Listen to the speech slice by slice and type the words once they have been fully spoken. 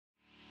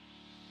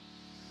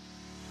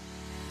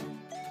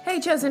Hey,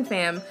 Chosen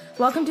fam.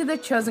 Welcome to the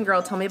Chosen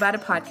Girl Tell Me About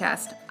It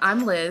podcast.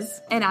 I'm Liz.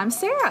 And I'm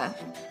Sarah.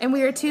 And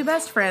we are two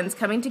best friends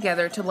coming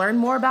together to learn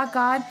more about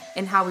God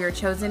and how we are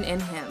chosen in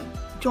Him.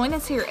 Join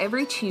us here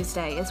every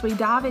Tuesday as we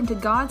dive into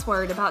God's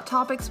Word about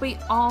topics we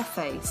all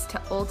face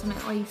to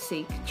ultimately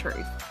seek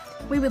truth.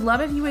 We would love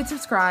if you would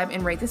subscribe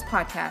and rate this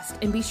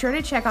podcast, and be sure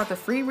to check out the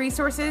free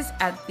resources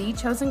at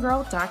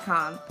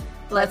thechosengirl.com.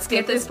 Let's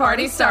get this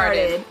party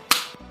started.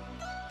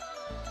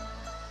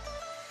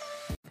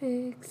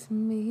 Fix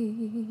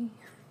me.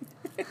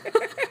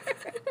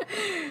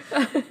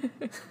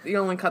 You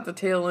only caught the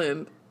tail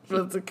end.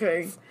 That's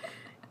okay.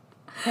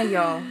 Hey,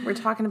 y'all. We're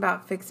talking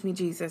about Fix Me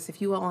Jesus.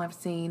 If you all have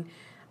seen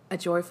A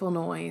Joyful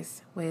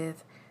Noise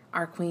with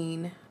our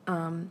queen,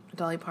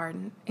 Dolly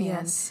Parton, and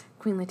Yes.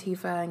 Queen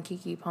Latifah and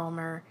Keke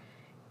Palmer,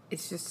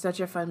 it's just such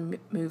a fun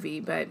movie.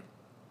 But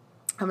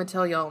I'm going to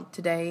tell y'all,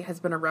 today has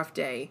been a rough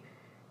day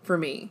for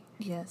me.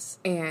 Yes.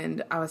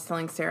 And I was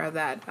telling Sarah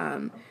that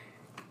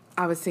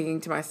I was singing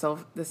to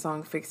myself the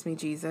song "Fix Me,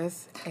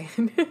 Jesus,"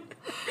 and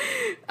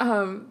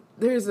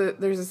there's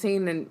a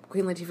scene, and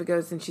Queen Latifah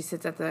goes and she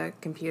sits at the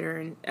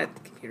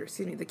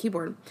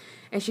keyboard,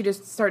 and she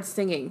just starts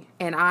singing.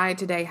 And I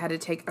today had to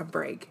take a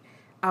break.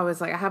 I was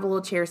like, I have a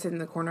little chair sitting in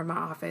the corner of my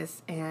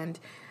office, and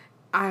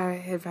I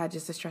have had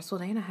just a stressful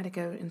day, and I had to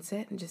go and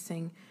sit and just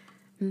sing.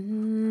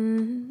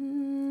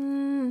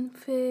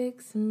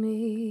 Fix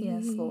me,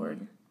 Yes,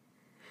 Lord.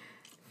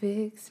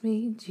 Fix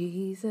me,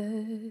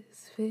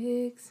 Jesus,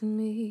 fix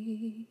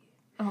me.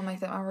 I'll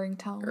make that my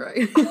ringtone.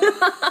 Right.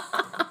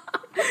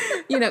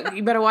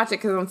 You better watch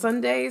it, because on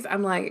Sundays,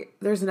 I'm like,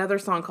 there's another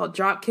song called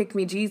Drop Kick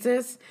Me,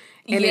 Jesus.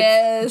 And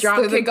yes, it's Drop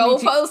through the Kick Me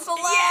goalpost a lot.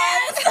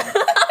 Yes!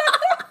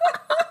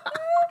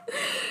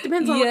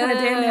 Depends on what kind of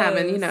day I'm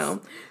having,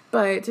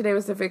 But today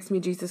was the Fix Me,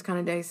 Jesus kind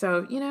of day.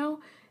 So,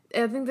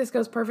 I think this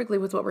goes perfectly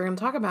with what we're going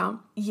to talk about.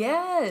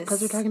 Yes.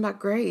 Because we're talking about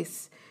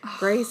grace.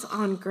 Grace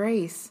on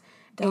grace.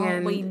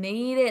 Don't we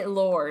need it,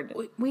 Lord?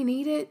 We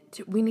need it.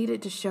 We need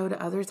it to show to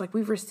others. Like,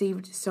 we've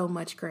received so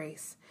much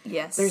grace.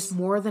 Yes. There's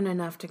more than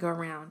enough to go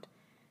around.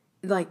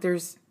 Like,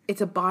 it's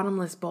a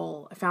bottomless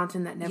bowl, a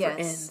fountain that never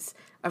ends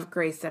of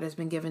grace that has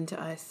been given to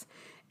us.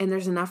 And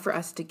there's enough for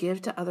us to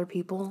give to other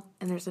people,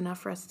 and there's enough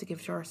for us to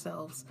give to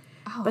ourselves.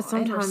 Oh, but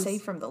sometimes, and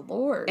receive from the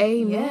Lord.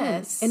 Amen.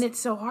 Yes. And it's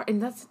so hard.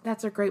 And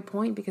that's a great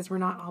point, because we're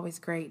not always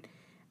great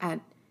at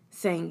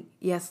saying,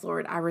 yes,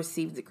 Lord, I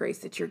receive the grace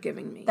that you're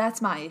giving me.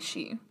 That's my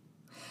issue.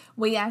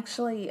 We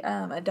actually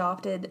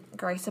adopted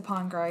Grace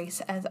Upon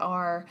Grace as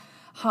our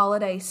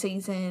holiday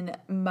season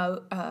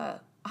I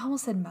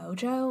almost said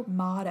motto.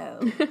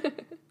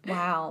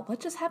 Wow, what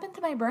just happened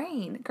to my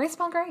brain? Grace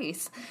Upon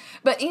Grace.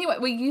 But anyway,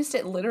 we used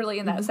it literally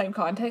in that same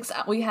context.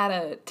 We had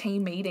a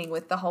team meeting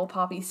with the whole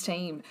Poppy's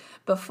team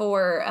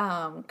before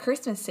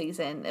Christmas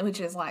season, which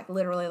is like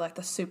literally like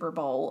the Super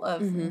Bowl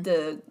of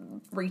the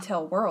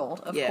retail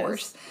world, of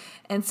course.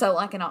 And so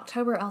like in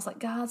October, I was like,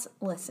 guys,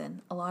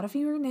 listen, a lot of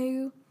you are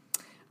new.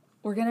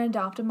 We're going to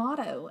adopt a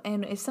motto.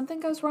 And if something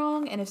goes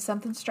wrong and if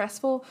something's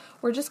stressful,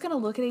 we're just going to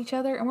look at each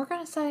other and we're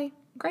going to say,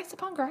 grace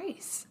upon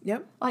grace.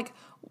 Yep. Like,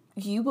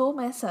 you will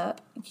mess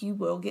up. You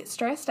will get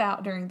stressed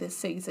out during this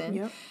season.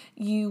 Yep.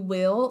 You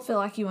will feel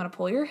like you want to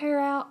pull your hair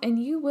out. And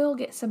you will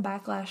get some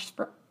backlash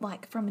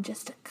from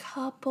just a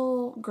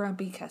couple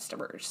grumpy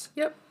customers.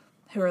 Yep.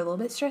 Who are a little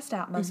bit stressed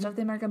out. Most of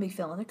them are going to be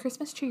feeling the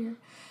Christmas cheer.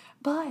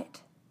 But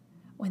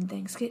when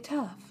things get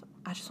tough,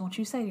 I just want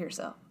you to say to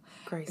yourself,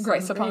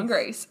 Grace upon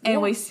grace.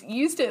 And we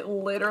used it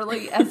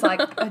literally as like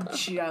a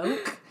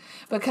joke,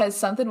 because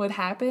something would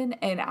happen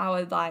and I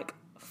would like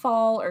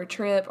fall or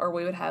trip, or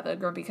we would have a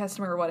grumpy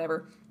customer or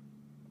whatever.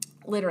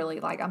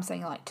 Literally, like I'm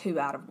saying, like 2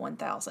 out of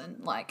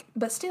 1,000. Like,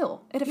 but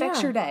still, it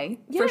affects your day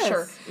for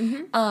sure.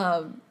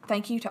 Mm-hmm.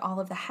 Thank you to all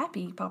of the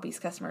happy Poppy's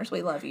customers.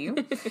 We love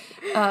you.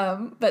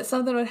 But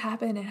something would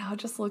happen and I would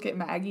just look at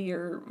Maggie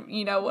or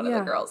one of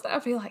the girls, and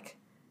I'd be like,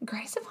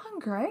 grace upon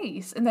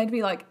grace. And they'd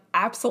be like,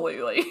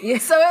 absolutely. Yeah.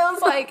 So it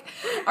was like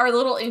our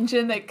little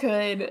engine that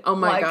could, oh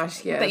my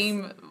gosh, yes.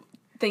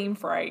 theme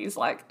phrase.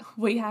 Like,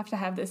 we have to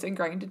have this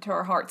ingrained into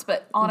our hearts.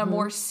 But on a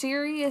more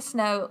serious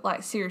note,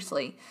 like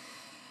seriously,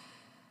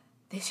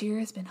 this year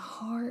has been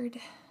hard.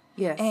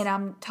 Yes. And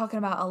I'm talking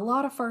about a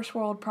lot of first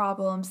world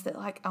problems that,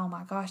 like, oh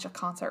my gosh, a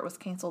concert was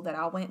canceled that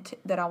I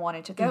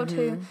wanted to go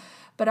to.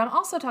 But I'm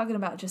also talking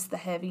about just the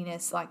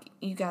heaviness. Like,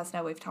 you guys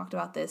know we've talked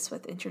about this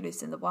with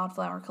introducing the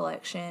Wildflower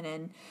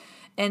Collection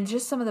and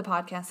just some of the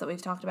podcasts that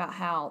we've talked about,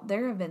 how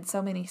there have been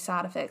so many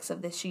side effects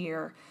of this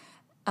year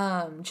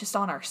just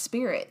on our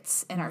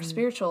spirits and our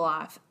spiritual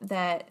life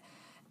that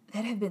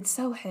have been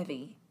so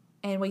heavy.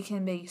 And we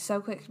can be so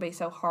quick to be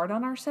so hard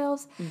on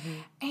ourselves.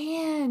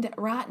 And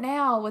right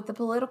now, with the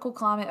political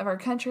climate of our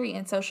country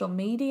and social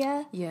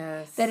media,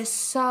 that is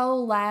so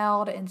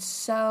loud and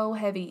so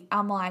heavy,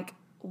 I'm like,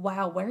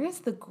 wow, where is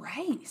the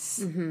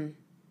grace?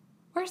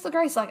 Where's the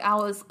grace? Like, I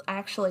was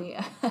actually,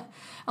 I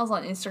was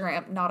on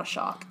Instagram, not a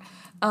shock.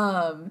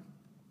 And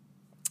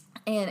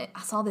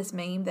I saw this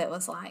meme that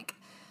was like,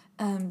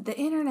 the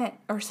internet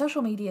or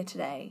social media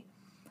today,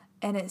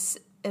 and it's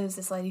it was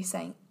this lady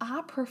saying,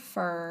 I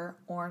prefer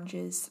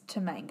oranges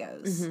to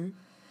mangoes.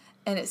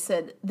 And it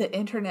said the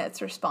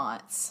internet's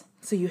response.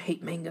 So you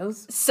hate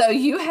mangoes? So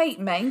you hate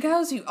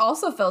mangoes? You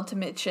also failed to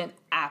mention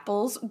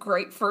apples,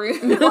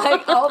 grapefruit,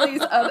 like all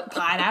these other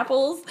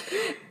pineapples.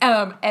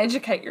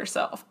 Educate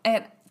yourself.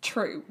 And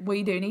true,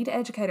 we do need to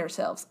educate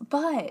ourselves,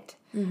 but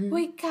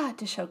we got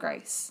to show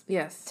grace.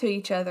 Yes. To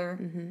each other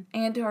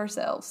and to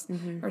ourselves.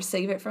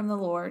 Receive it from the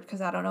Lord,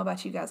 because I don't know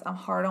about you guys. I'm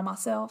hard on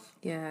myself.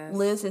 Yes.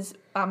 Liz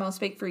I'm going to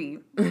speak for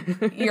you.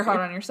 You're hard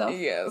on yourself.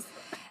 Yes.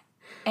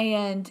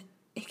 And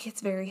it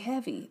gets very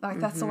heavy. Like,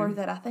 that's the word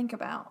that I think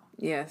about.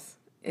 Yes.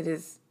 It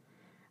is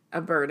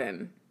a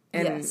burden.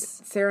 And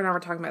Sarah and I were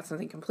talking about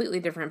something completely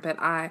different, but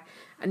I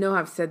know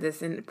I've said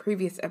this in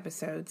previous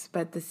episodes,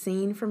 but the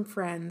scene from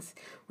Friends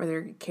where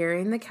they're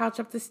carrying the couch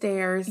up the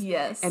stairs.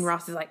 Yes. And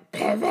Ross is like,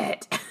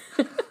 pivot.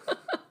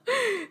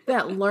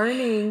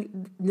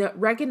 That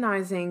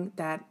recognizing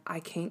that I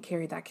can't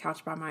carry that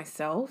couch by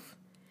myself.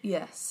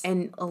 Yes.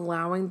 And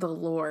allowing the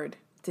Lord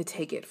to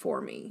take it for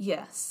me.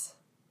 Yes.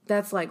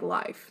 That's like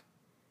life.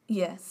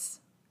 Yes.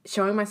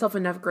 Showing myself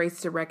enough grace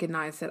to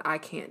recognize that I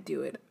can't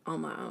do it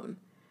on my own.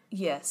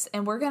 Yes.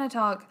 And we're going to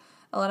talk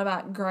a lot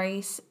about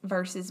grace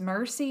versus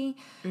mercy.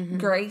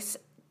 Grace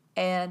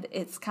and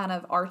its kind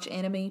of arch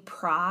enemy,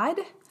 pride.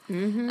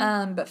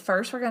 But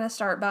first we're going to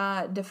start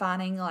by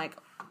defining like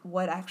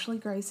what actually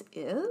grace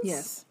is.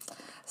 Yes.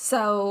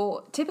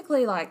 So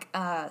typically, like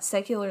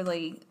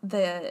secularly,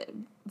 the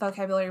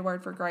vocabulary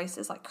word for grace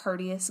is like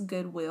courteous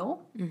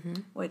goodwill,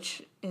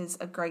 which is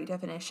a great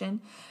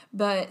definition.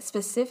 But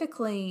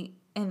specifically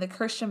in the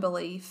Christian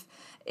belief,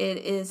 it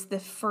is the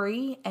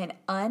free and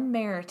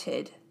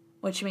unmerited,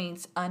 which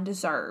means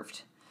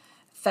undeserved,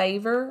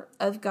 favor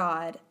of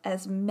God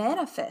as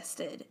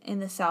manifested in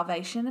the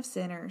salvation of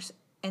sinners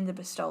and the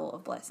bestowal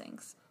of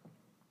blessings.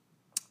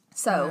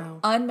 So,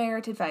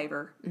 unmerited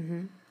favor,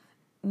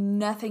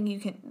 nothing you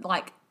can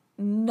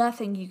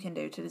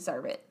do to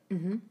deserve it.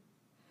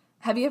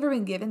 Have you ever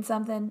been given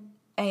something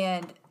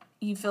and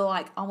you feel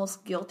like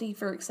almost guilty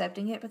for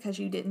accepting it because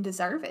you didn't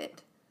deserve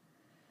it?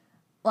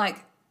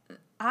 Like,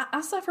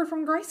 I suffer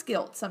from grace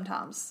guilt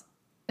sometimes.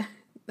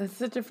 That's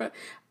such a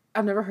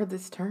I've never heard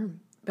this term.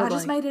 I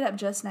just made it up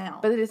just now.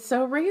 But it's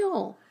so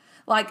real.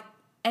 Like,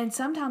 and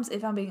sometimes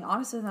if I'm being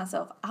honest with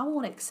myself, I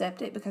won't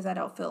accept it because I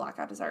don't feel like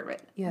I deserve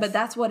it. Yes. But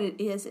that's what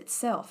it is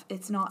itself.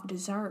 It's not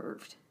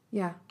deserved.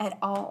 Yeah. At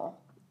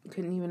all. You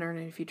couldn't even earn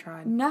it if you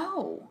tried.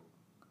 No.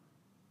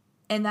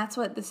 And that's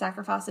what the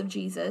sacrifice of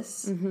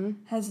Jesus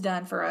has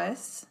done for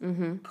us.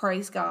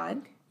 Praise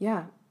God.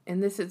 Yeah.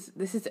 And this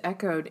is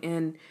echoed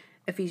in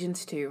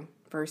Ephesians 2,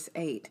 verse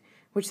 8,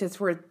 which says,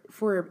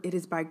 For it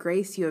is by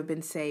grace you have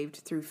been saved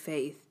through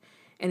faith,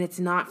 and it's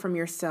not from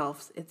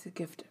yourselves, it's a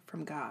gift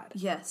from God.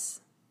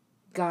 Yes.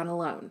 God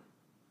alone.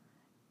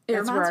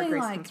 That's where our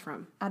grace comes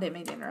from. I didn't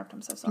mean to interrupt,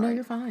 I'm so sorry. No,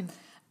 you're fine.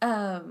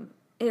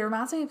 It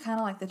reminds me of kind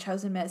of like the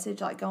chosen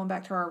message, like going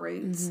back to our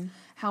roots,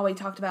 how we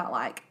talked about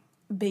like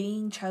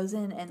being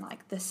chosen and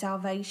like the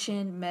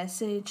salvation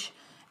message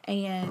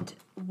and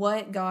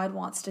what God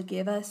wants to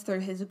give us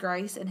through His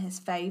grace and His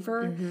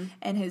favor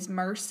and His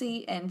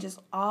mercy and just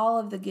all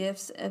of the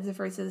gifts of the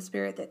fruits of the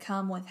Spirit that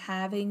come with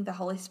having the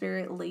Holy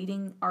Spirit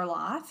leading our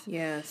life.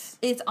 Yes.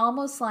 It's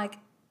almost like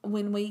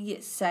when we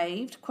get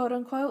saved, quote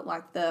unquote,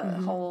 like the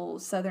whole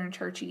Southern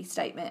churchy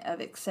statement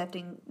of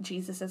accepting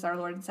Jesus as our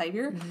Lord and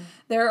Savior,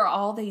 there are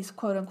all these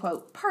quote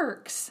unquote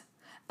perks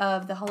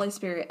of the Holy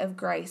Spirit, of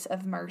grace,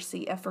 of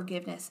mercy, of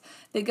forgiveness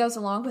that goes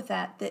along with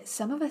that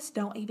some of us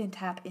don't even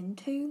tap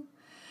into.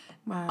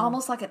 Wow.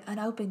 Almost like an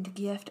unopened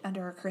gift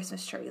under a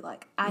Christmas tree.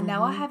 Like, I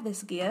know I have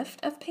this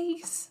gift of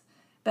peace,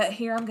 but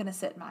here I'm going to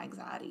sit in my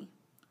anxiety.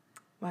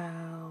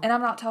 Wow. And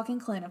I'm not talking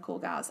clinical,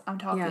 guys. I'm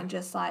talking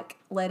just like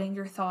letting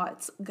your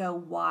thoughts go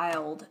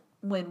wild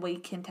when we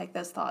can take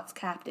those thoughts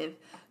captive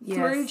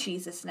through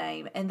Jesus'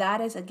 name. And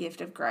that is a gift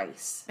of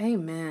grace.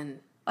 Amen.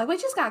 Like, we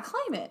just got to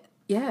claim it.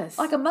 Yes.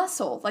 Like a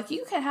muscle. Like,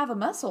 you can have a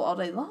muscle all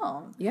day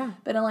long. Yeah.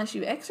 But unless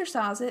you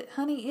exercise it,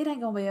 honey, it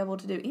ain't going to be able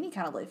to do any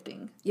kind of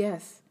lifting.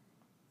 Yes.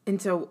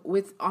 And so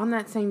on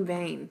that same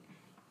vein,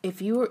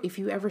 if you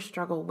ever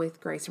struggle with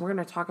grace, and we're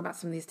going to talk about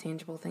some of these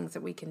tangible things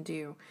that we can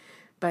do,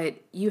 but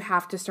you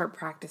have to start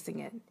practicing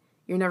it.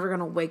 You're never going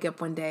to wake up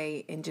one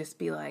day and just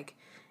be like,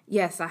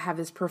 yes, I have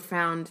this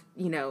profound,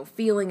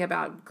 feeling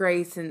about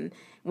grace, and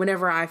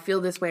whenever I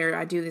feel this way or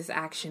I do this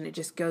action, it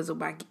just goes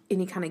away.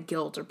 Any kind of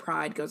guilt or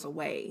pride goes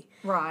away.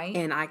 Right.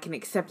 And I can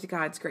accept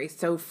God's grace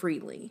so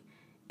freely.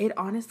 It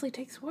honestly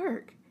takes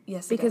work.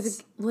 Yes,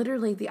 because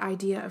literally the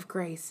idea of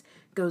grace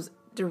goes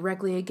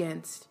directly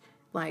against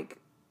like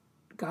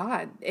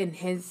God and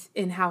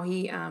how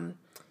He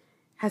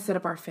has set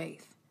up our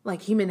faith.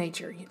 Like human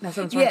nature. That's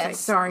what I'm trying to say.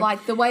 Sorry.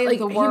 Like the way of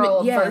the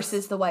world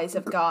versus the ways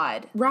of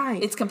God.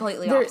 Right. It's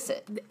completely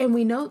opposite. And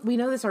we know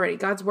this already.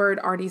 God's word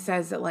already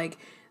says that like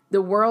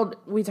the world,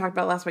 we talked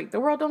about last week, the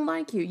world don't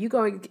like you. You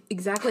go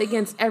exactly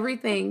against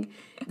everything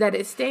that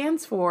it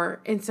stands for.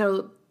 And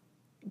so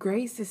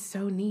grace is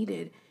so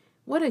needed.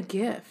 What a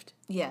gift.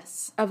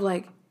 Yes. Of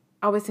like,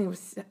 I always think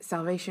of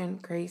salvation,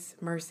 grace,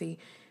 mercy,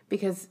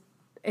 because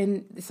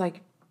it's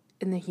like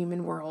in the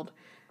human world,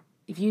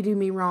 if you do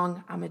me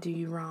wrong, I'm going to do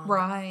you wrong.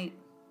 Right.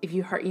 If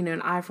you hurt,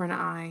 an eye for an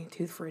eye,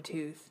 tooth for a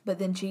tooth. But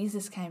then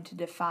Jesus came to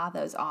defy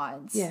those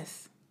odds.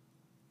 Yes.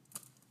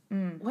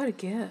 What a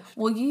gift.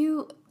 Will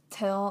you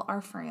tell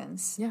our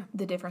friends Yeah.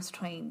 the difference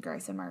between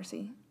grace and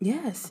mercy?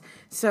 Yes.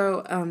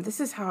 So this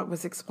is how it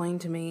was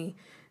explained to me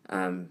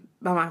by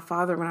my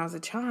father when I was a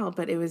child,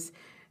 but it was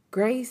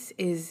grace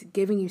is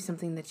giving you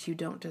something that you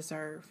don't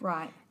deserve.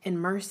 Right. And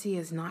mercy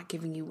is not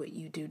giving you what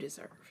you do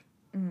deserve.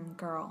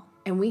 Girl.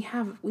 And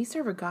we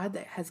serve a God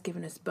that has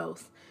given us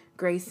both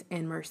grace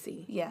and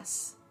mercy.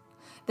 Yes.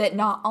 That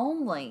not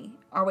only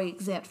are we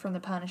exempt from the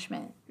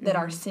punishment that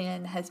our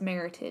sin has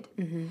merited,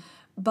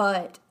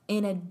 but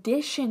in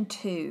addition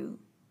to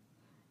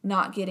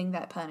not getting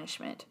that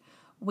punishment,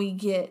 we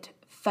get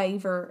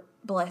favor,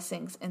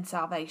 blessings, and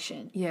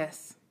salvation.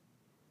 Yes.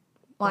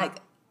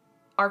 Like,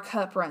 our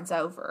cup runs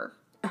over.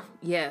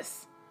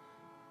 Yes.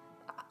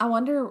 I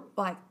wonder,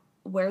 like,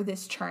 where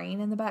this train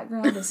in the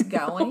background is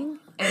going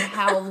and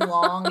how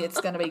long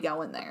it's going to be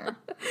going there.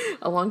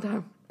 A long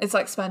time. It's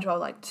like SpongeBob,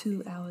 like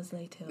 2 hours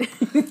later.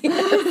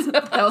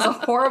 That was a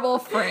horrible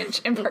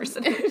French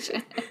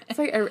impersonation. It's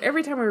like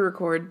every time we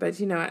record, but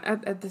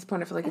at this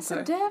point, I feel like It's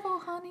the devil,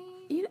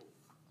 honey.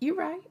 You're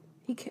right.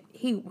 He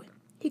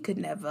could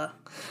never.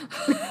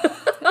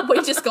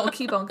 We just gonna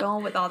keep on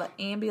going with all the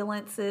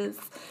ambulances,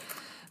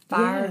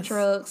 fire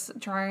trucks,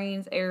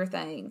 trains,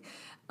 everything.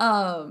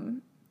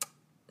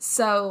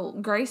 So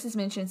grace is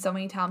mentioned so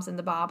many times in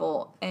the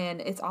Bible,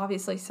 and it's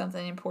obviously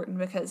something important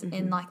because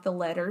in like the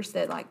letters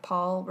that like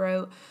Paul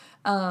wrote,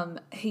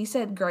 he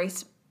said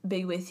grace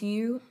be with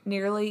you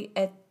nearly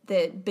at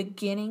the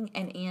beginning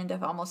and end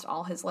of almost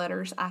all his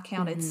letters. I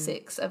counted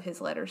 6 of his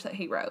letters that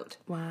he wrote.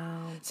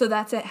 Wow. So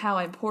that's how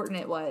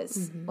important it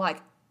was. Like,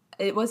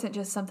 it wasn't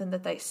just something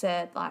that they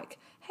said like,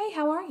 hey,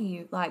 how are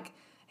you? Like,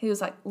 he was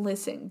like,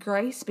 listen,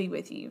 grace be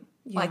with you.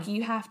 Yeah. Like,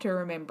 you have to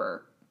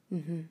remember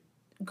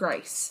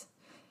grace.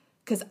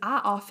 Because I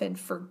often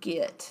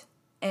forget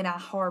and I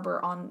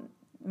harbor on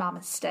my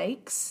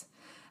mistakes.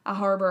 I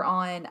harbor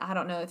on, I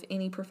don't know if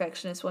any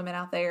perfectionist women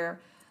out there,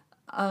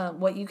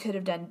 what you could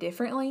have done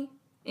differently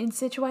in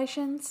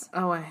situations.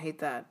 Oh, I hate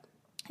that.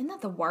 Isn't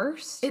that the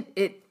worst?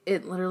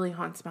 It literally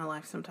haunts my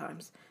life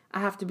sometimes.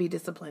 I have to be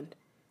disciplined.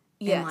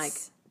 Yes. And like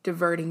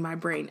diverting my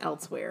brain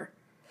elsewhere.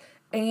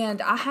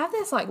 And I have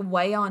this like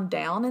way on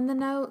down in the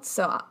notes,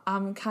 so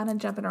I'm kind of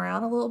jumping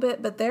around a little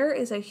bit, but there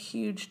is a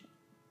huge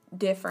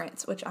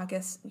difference, which I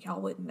guess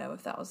y'all wouldn't know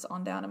if that was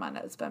on down in my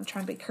notes, but I'm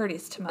trying to be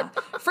courteous to my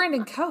friend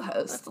and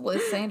co-host,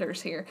 Liz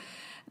Sanders here.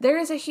 There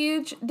is a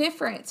huge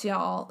difference,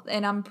 y'all,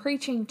 and I'm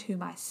preaching to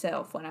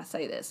myself when I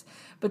say this,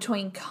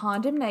 between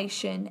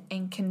condemnation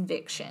and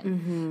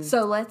conviction.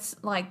 So let's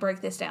like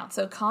break this down.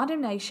 So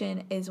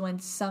condemnation is when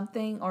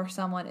something or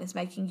someone is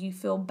making you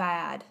feel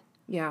bad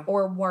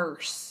or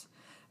worse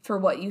for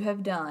what you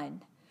have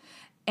done.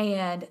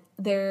 And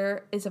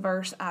there is a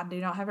verse, I do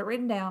not have it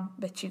written down,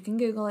 but you can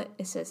Google it.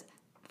 It says,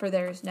 for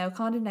there is no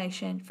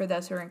condemnation for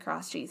those who are in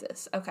Christ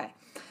Jesus. Okay.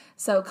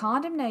 So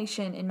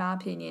condemnation, in my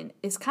opinion,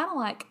 is kind of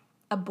like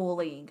a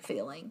bullying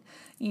feeling.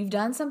 You've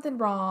done something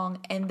wrong,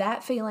 and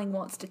that feeling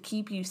wants to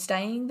keep you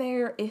staying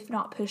there, if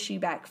not push you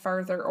back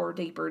further or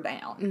deeper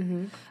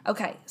down.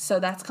 Okay, so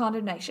that's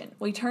condemnation.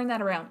 We turn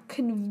that around.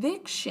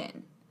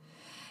 Conviction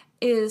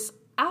is,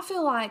 I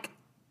feel like,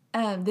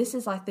 this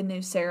is like the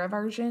new Sarah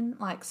version,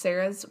 like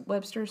Sarah's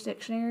Webster's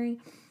Dictionary.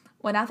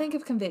 When I think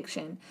of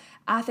conviction,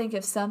 I think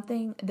of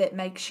something that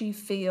makes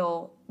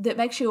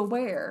you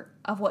aware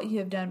of what you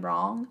have done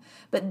wrong,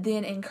 but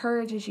then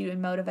encourages you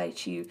and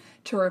motivates you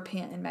to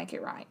repent and make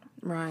it right.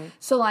 Right.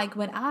 So like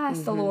when I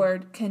ask the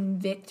Lord,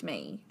 convict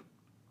me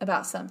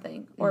about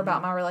something or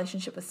about my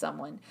relationship with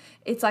someone,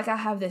 it's like I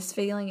have this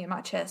feeling in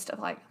my chest of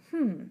like,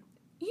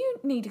 you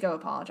need to go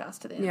apologize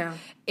to them. Yeah.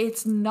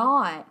 It's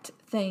not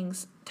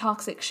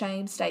toxic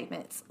shame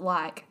statements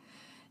like,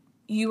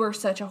 you are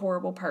such a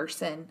horrible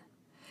person.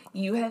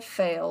 You have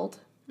failed.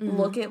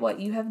 Look at what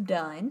you have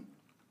done.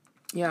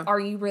 Yeah. Are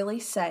you really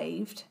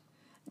saved?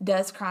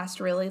 Does Christ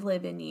really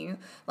live in you?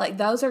 Like,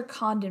 those are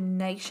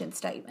condemnation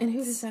statements. And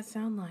who does that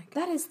sound like?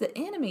 That is the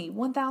enemy,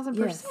 1,000%.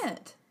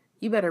 Yes.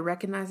 You better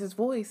recognize his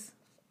voice.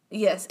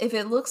 Yes, if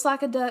it looks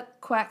like a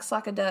duck, quacks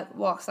like a duck,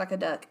 walks like a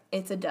duck,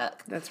 it's a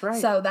duck. That's right.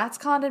 So that's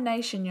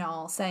condemnation,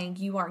 y'all, saying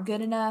you aren't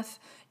good enough,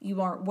 you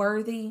aren't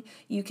worthy,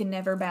 you can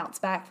never bounce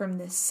back from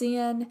this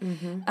sin.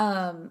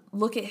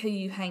 Look at who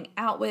you hang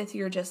out with,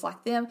 you're just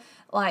like them.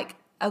 Like,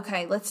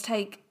 okay, let's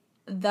take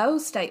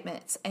those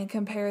statements and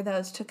compare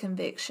those to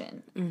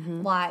conviction.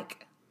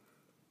 Like,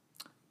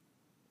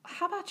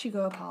 how about you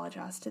go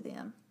apologize to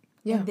them?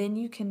 Yeah. And then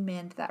you can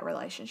mend that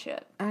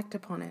relationship. Act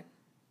upon it.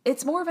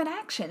 It's more of an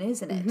action,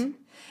 isn't it?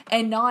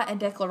 And not a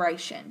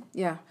declaration.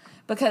 Yeah.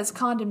 Because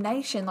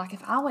condemnation, like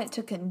if I went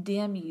to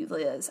condemn you,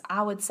 Liz,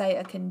 I would say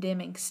a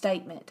condemning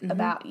statement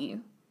about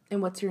you.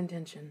 And what's your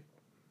intention?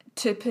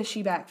 To push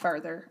you back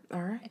further.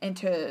 All right. And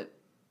to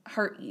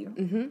hurt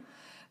you.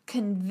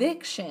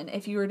 conviction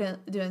if you were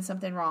doing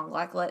something wrong.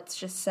 Like, let's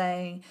just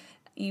say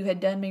you had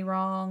done me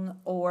wrong,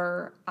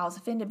 or I was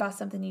offended by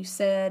something you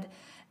said,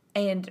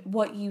 and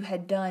what you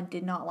had done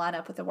did not line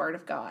up with the Word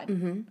of God.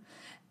 Mm-hmm.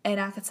 And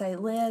I could say,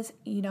 Liz,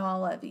 you know I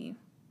love you,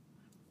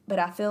 but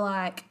I feel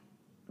like,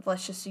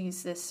 let's just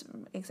use this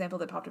example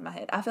that popped in my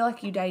head. I feel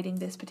like you dating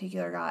this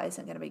particular guy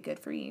isn't going to be good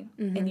for you.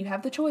 Mm-hmm. And you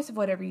have the choice of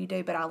whatever you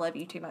do, but I love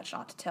you too much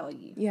not to tell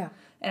you. Yeah.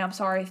 And I'm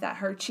sorry if that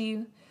hurts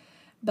you,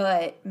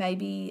 but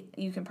maybe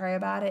you can pray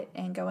about it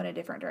and go in a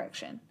different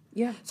direction.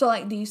 Yeah. So,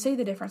 like, do you see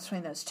the difference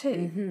between those two?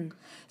 Mm-hmm.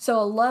 So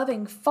a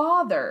loving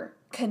father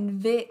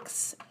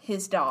convicts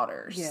his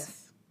daughters.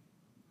 Yes.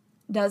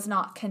 Does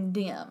not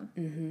condemn.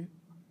 Mm-hmm.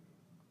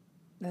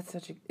 That's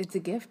it's a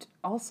gift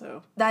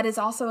also. That is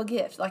also a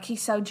gift. Like,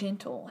 he's so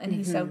gentle and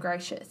he's so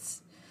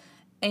gracious.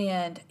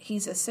 And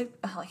he's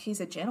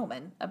a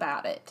gentleman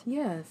about it.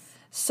 Yes.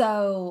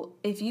 So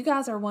if you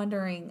guys are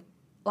wondering,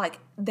 like,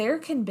 there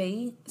can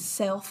be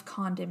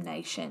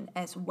self-condemnation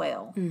as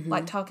well.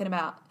 Like, talking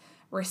about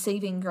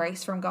receiving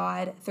grace from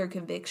God through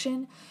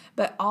conviction.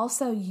 But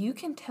also, you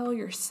can tell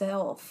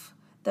yourself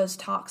those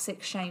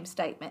toxic shame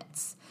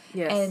statements.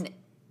 Yes. And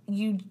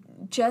you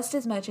just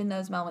as much in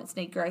those moments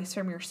need grace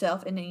from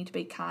yourself and need to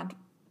be kind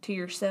to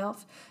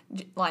yourself.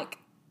 Like,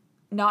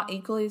 not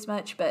equally as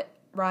much, but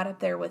right up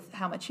there with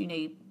how much you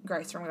need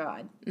grace from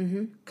God.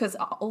 Because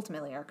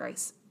ultimately our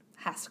grace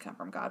has to come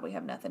from God. We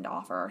have nothing to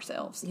offer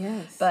ourselves.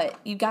 Yes. But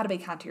you've got to be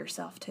kind to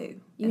yourself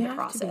too in the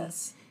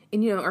process.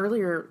 And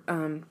earlier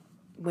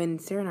when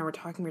Sarah and I were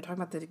talking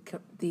about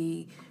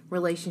the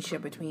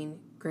relationship between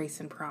grace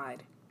and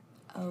pride.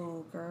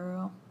 Oh,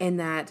 girl. And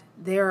that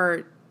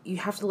you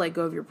have to let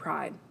go of your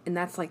pride. And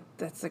that's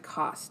the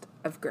cost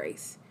of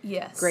grace.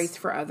 Yes. Grace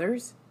for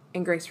others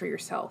and grace for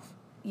yourself.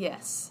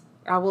 Yes.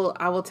 I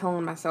will tell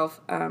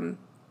myself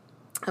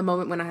a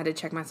moment when I had to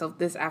check myself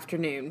this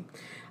afternoon.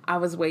 I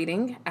was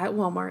waiting at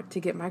Walmart to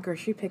get my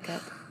grocery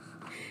pickup.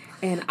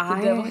 And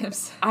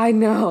I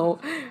know.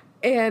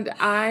 And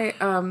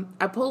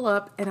I pull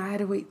up and I had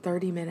to wait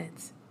 30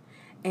 minutes.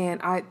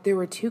 And there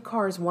were 2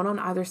 cars, one on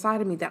either side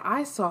of me, that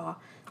I saw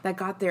that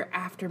got there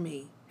after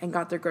me and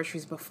got their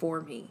groceries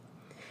before me.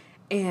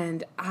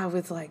 And I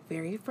was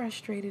very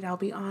frustrated, I'll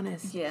be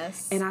honest.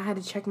 Yes. And I had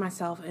to check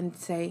myself and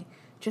say,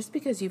 just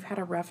because you've had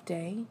a rough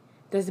day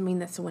doesn't mean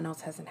that someone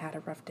else hasn't had a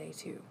rough day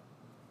too.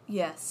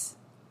 Yes.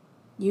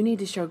 You need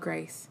to show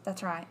grace.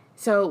 That's right.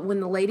 So when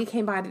the lady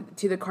came by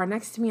to the car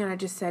next to me, and I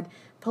just said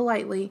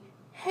politely,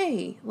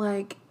 hey,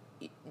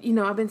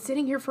 I've been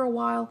sitting here for a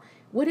while.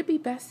 Would it be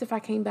best if I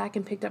came back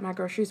and picked up my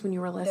groceries when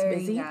you were less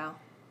busy? There you go.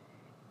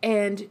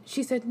 And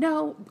she said,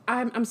 no,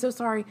 I'm so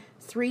sorry.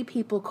 3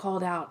 people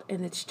called out,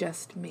 and it's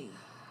just me.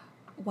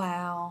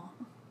 Wow.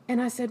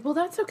 And I said, well,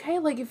 that's okay.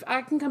 If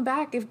I can come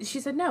back. She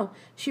said, no,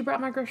 she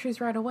brought my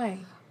groceries right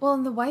away. Well,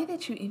 and the way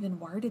that you even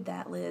worded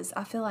that, Liz,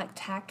 I feel like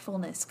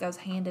tactfulness goes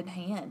hand in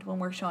hand when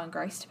we're showing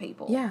grace to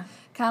people. Yeah.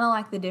 Kind of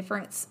like the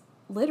difference,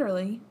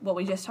 literally, what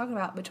we just talked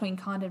about between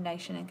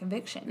condemnation and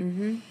conviction.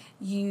 Mm-hmm.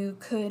 You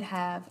could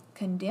have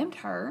condemned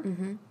her,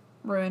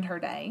 ruined her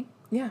day.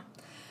 Yeah.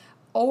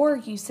 Or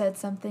you said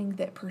something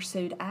that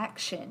pursued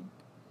action,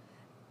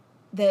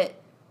 that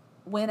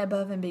went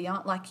above and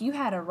beyond. Like, you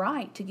had a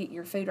right to get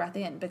your food right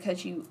then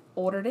because you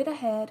ordered it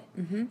ahead,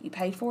 you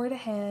paid for it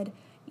ahead,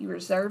 you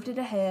reserved it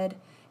ahead,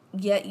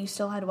 yet you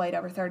still had to wait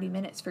over 30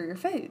 minutes for your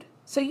food.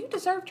 So you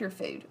deserved your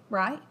food,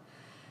 right?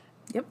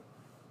 Yep.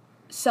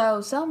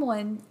 So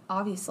someone,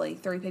 obviously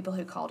 3 people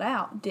who called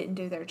out, didn't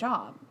do their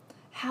job.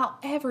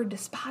 However,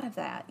 despite of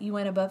that, you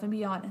went above and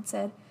beyond and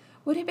said,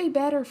 would it be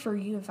better for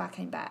you if I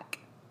came back?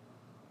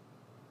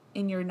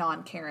 In your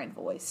non-Karen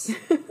voice.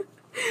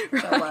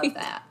 Right. I love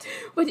that.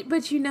 But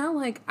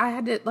I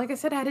had to, like I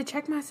said, I had to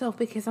check myself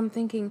because I'm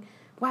thinking,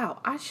 wow,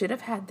 I should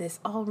have had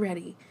this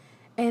already.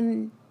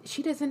 And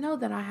she doesn't know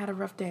that I had a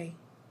rough day.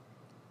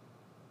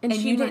 And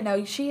you didn't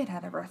know she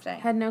had a rough day.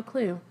 Had no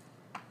clue.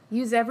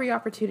 Use every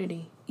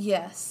opportunity.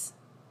 Yes.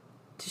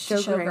 To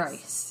show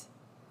grace.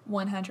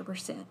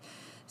 100%.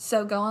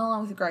 So going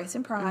along with grace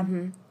and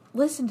pride,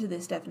 listen to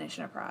this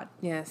definition of pride.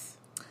 Yes.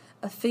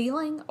 A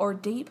feeling or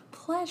deep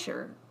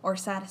pleasure or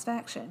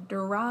satisfaction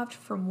derived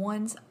from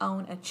one's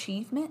own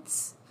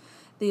achievements,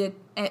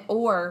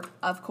 or,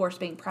 of course,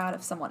 being proud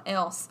of someone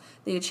else,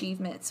 the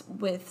achievements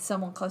with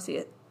someone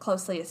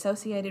closely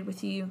associated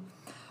with you,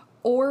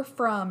 or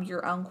from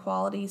your own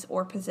qualities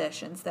or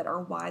possessions that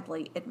are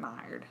widely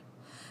admired.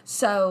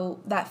 So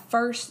that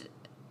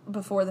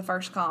before the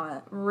first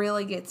comment,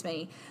 really gets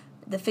me.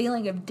 The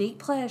feeling of deep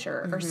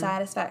pleasure or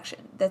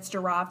satisfaction that's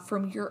derived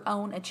from your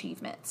own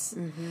achievements.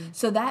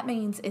 So that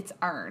means it's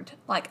earned.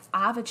 Like,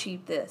 I've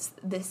achieved this.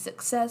 This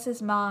success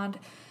is mine.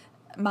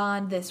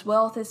 This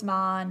wealth is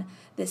mine.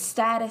 This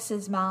status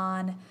is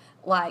mine.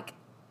 Like,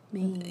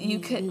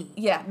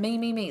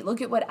 me.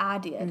 Look at what I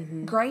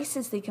did. Grace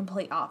is the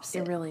complete opposite.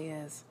 It really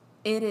is.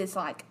 It is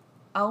like,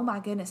 oh my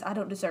goodness, I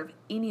don't deserve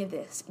any of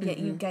this, yet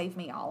you gave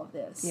me all of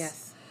this.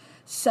 Yes.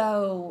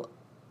 So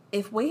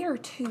if we are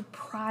too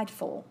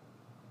prideful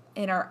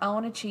in our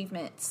own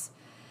achievements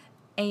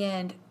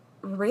and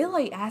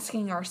really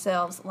asking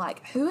ourselves,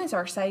 like, who is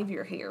our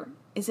Savior here?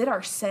 Is it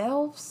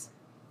ourselves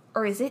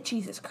or is it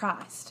Jesus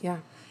Christ? Yeah.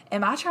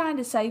 Am I trying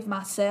to save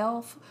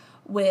myself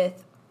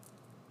with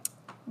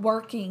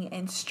working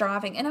and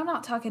striving? And I'm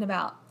not talking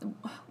about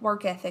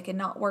work ethic and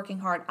not working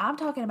hard. I'm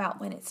talking about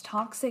when it's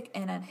toxic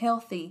and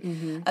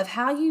unhealthy, of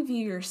how you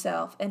view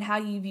yourself and how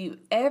you view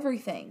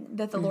everything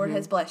that the Lord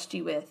has blessed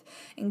you with,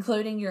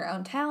 including your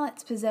own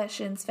talents,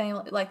 possessions,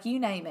 family, like you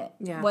name it.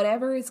 Yeah.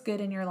 Whatever is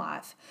good in your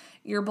life,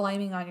 you're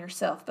blaming on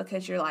yourself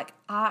because you're like,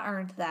 I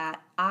earned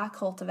that. I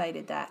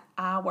cultivated that.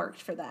 I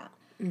worked for that.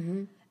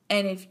 And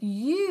if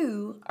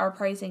you are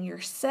praising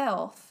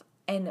yourself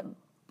and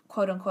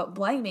quote unquote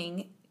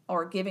blaming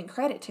or giving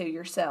credit to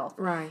yourself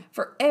Right.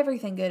 for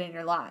everything good in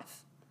your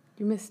life,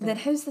 You missed it. then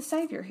who's the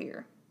Savior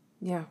here?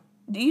 Yeah.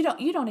 You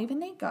don't even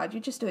need God. You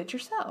just do it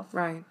yourself.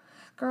 Right.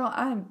 Girl,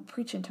 I'm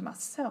preaching to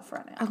myself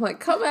right now. I'm like,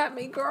 come at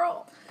me,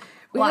 girl.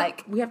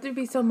 We have to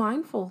be so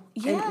mindful.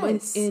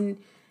 Yes. And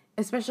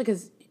especially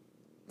because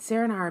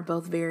Sarah and I are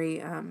both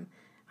very, I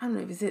don't know,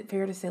 is it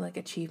fair to say like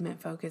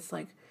achievement focused?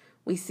 Like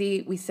we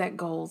set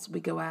goals,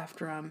 we go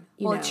after them.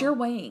 It's your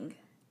wing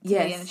to be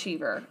an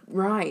achiever.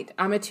 Right.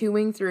 I'm a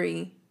 2-wing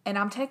 3. And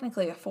I'm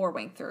technically a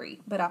 4-wing 3,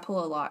 but I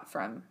pull a lot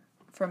from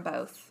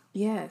both.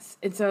 Yes.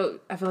 And so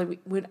I feel like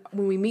when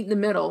we meet in the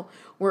middle,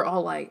 we're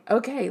all like,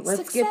 okay, let's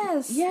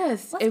Success.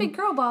 Yes. Let's be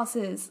girl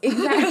bosses.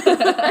 Exactly.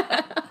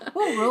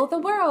 We'll rule the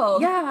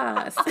world.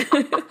 Yes.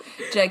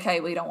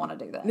 JK, we don't want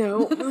to do that.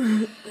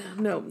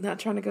 No, not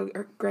trying to go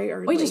gray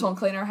early. We just want to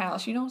clean our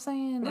house, you know what I'm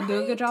saying? And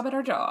do a good job at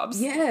our jobs.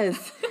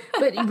 Yes.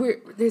 But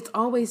it's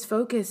always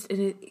focused, and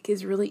it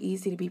is really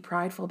easy to be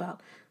prideful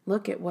about,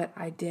 look at what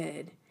I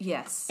did.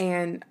 Yes.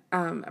 And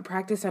a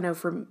practice I know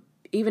from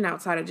even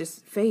outside of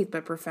just faith,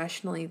 but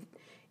professionally,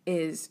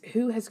 is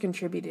who has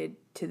contributed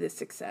to this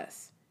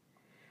success.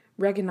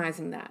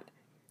 Recognizing that.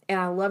 And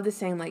I love the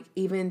saying, like,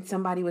 even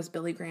somebody was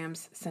Billy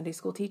Graham's Sunday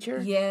school teacher.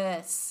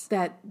 Yes.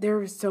 That there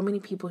are so many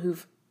people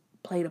who've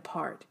played a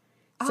part.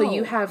 So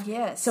you have,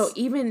 yes. So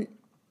even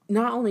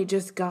not only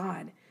just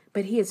God,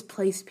 but He has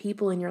placed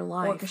people in your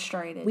life.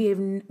 Orchestrated.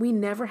 We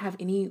never have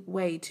any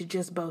way to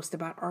just boast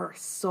about our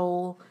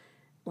sole,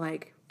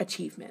 like,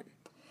 achievement.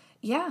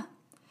 Yeah.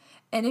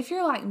 And if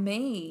you're like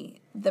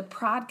me, the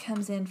pride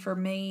comes in for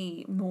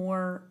me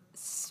more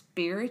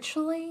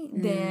spiritually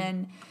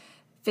than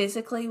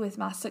physically with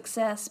my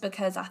success,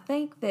 because I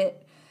think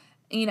that,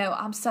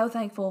 I'm so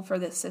thankful for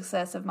the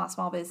success of my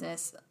small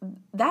business.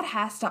 That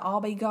has to all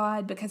be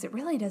God, because it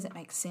really doesn't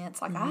make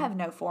sense. Like, I have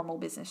no formal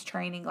business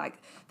training. Like,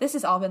 this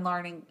has all been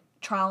learning,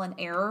 trial and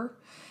error.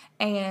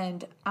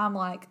 And I'm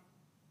like,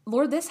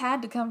 Lord, this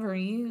had to come from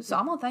you, so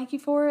I'm going to thank you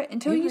for it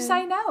until you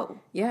say no.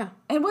 Yeah.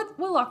 And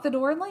we'll lock the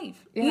door and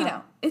leave.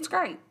 Yeah. It's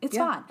great. It's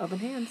fine. Open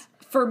hands.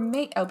 For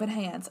me, open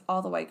hands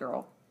all the way,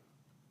 girl.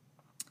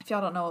 If y'all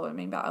don't know what I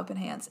mean by open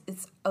hands,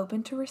 it's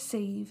open to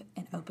receive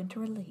and open to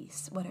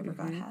release whatever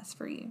God has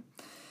for you.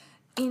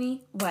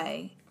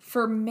 Anyway,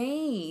 for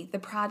me, the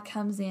pride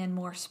comes in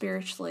more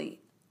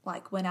spiritually,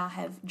 like when I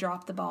have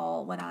dropped the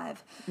ball, when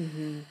I've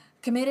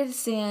committed a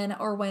sin,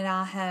 or when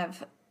I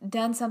have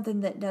done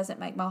something that doesn't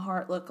make my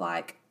heart look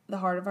like the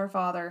heart of our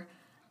Father,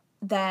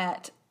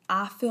 that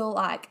I feel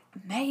like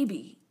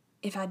maybe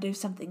if I do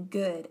something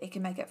good, it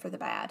can make up for the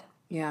bad.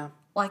 Yeah.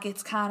 Like,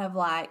 it's kind of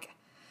like,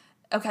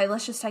 okay,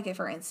 let's just take it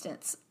for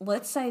instance.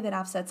 Let's say that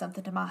I've said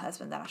something to my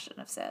husband that I shouldn't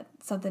have said,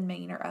 something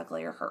mean or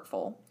ugly or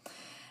hurtful.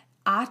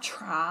 I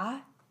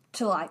try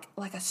to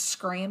like a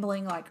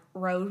scrambling, like,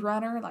 road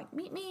runner, like,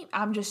 meet me.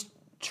 I'm just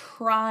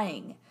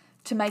trying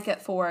to make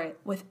up for it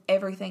with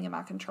everything in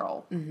my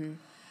control.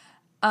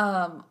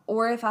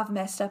 Or if I've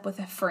messed up with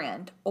a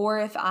friend, or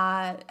if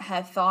I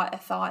have thought a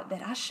thought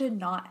that I should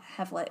not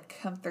have let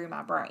come through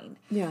my brain.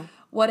 Yeah.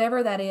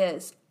 Whatever that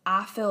is,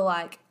 I feel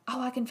like,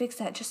 oh, I can fix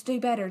that. Just do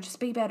better. Just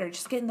be better.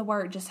 Just get in the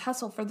Word. Just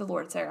hustle for the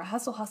Lord, Sarah.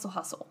 Hustle, hustle,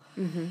 hustle.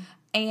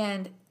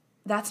 And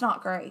that's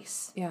not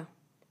grace. Yeah.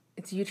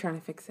 It's you trying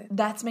to fix it.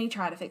 That's me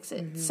trying to fix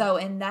it. So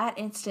in that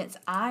instance,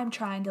 I'm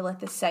trying to let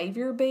the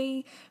Savior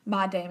be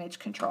my damage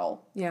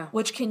control. Yeah.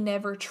 Which can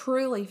never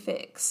truly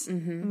fix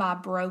my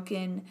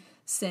broken,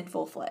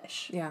 sinful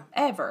flesh. Yeah.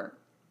 Ever.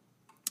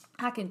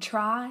 I can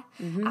try.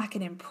 I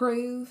can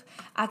improve.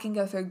 I can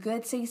go through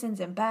good seasons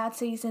and bad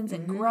seasons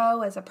and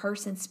grow as a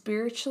person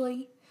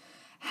spiritually.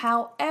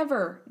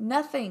 However,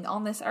 nothing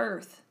on this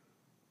earth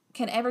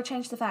can ever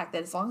change the fact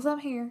that as long as I'm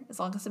here, as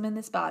long as I'm in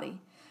this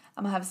body,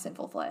 I'm going to have a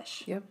sinful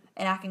flesh. Yep.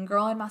 And I can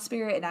grow in my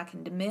spirit and I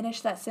can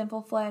diminish that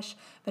sinful flesh.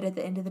 But at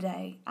the end of the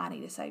day, I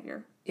need a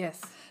Savior.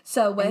 Yes.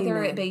 So whether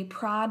Amen. it be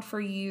pride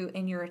for you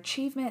in your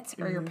achievements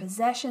or your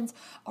possessions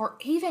or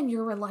even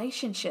your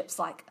relationships,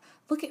 like,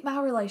 look at my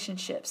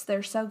relationships.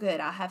 They're so good.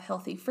 I have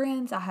healthy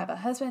friends. I have a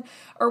husband,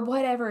 or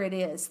whatever it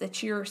is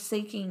that you're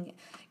seeking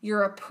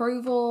your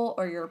approval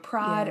or your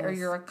pride or Yes,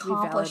 your to be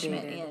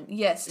accomplishment in. validated.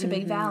 Yes, to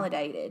be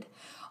validated.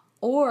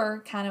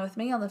 Or kind of with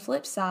me on the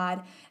flip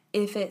side,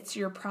 if it's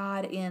your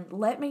pride in,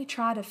 let me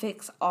try to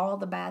fix all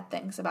the bad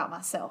things about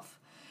myself.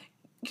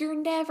 You're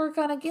never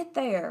going to get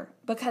there,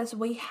 because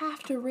we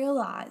have to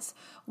realize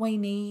we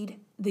need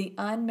the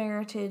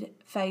unmerited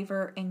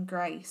favor and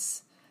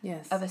grace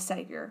Yes. of a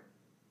Savior.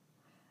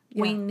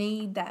 Yeah. We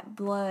need that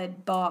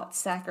blood-bought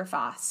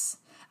sacrifice.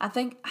 I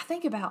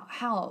think about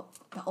how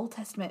the Old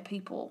Testament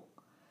people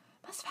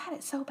must have had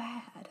it so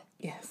bad.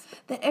 Yes.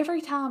 That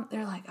every time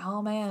they're like,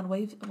 oh man,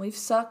 we've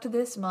sucked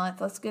this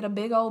month. Let's get a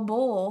big old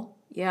bull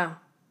Yeah.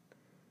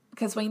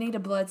 because we need a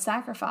blood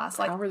sacrifice.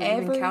 Like How were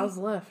there even cows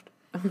left?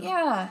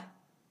 yeah,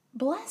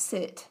 bless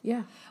it.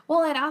 Yeah.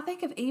 Well, and I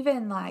think of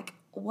even like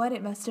what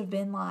it must have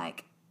been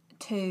like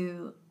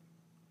to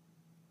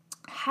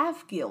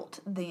have guilt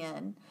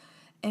then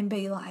and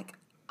be like,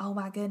 oh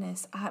my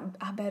goodness,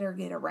 I better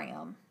get a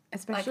ram.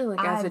 Especially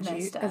like as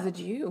a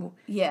Jew.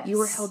 Yes. You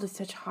were held to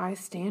such high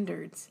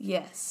standards.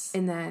 Yes.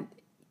 In that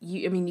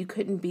you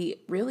couldn't be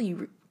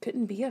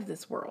of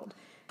this world.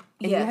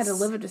 And you had to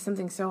live up to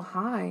something so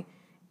high.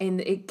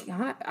 And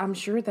I'm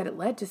sure that it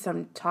led to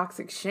some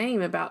toxic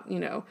shame about,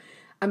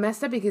 I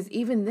messed up, because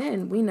even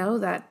then we know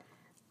that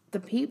the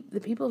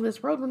people of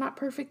this world were not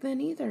perfect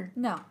then either.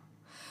 No.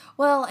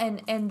 Well,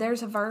 and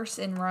there's a verse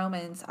in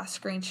Romans I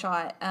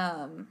screenshot,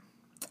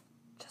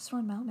 just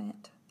one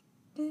moment.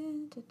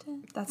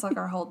 That's like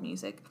our hold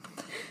music.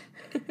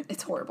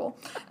 It's horrible.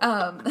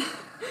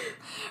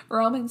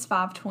 Romans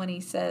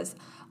 5:20 says,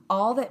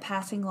 all that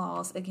passing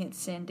laws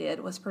against sin did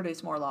was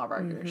produce more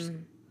lawbreakers.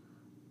 Mm-hmm.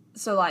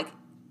 So, like,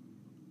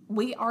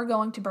 we are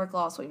going to break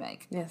laws we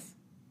make. Yes.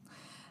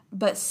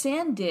 But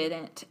sin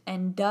didn't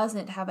and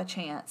doesn't have a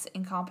chance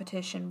in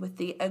competition with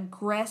the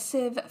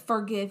aggressive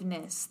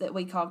forgiveness that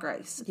we call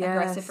grace. Yes.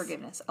 Aggressive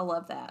forgiveness. I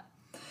love that.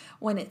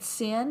 When it's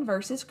sin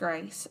versus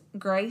grace,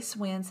 grace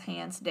wins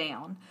hands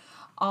down.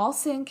 All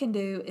sin can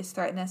do is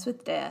threaten us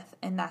with death,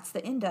 and that's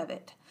the end of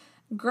it.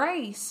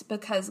 Grace,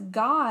 because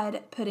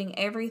God putting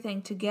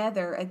everything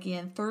together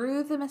again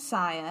through the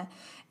Messiah,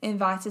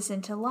 invites us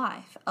into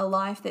life, a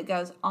life that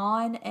goes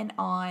on and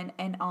on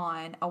and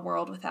on, a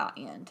world without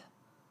end.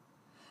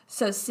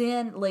 So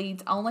sin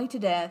leads only to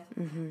death.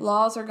 Mm-hmm.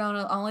 Laws are going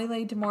to only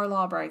lead to more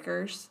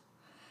lawbreakers.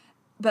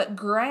 But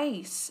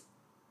grace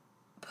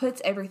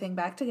puts everything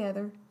back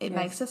together. It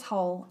makes us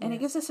whole, and it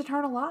gives us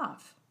eternal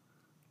life.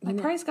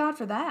 Praise God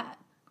for that.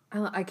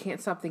 I can't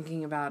stop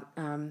thinking about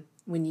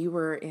when you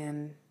were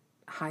in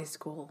high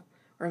school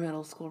or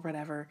middle school,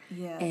 whatever,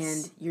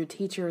 and your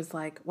teacher is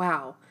like,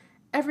 wow,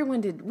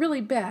 everyone did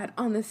really bad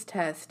on this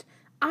test.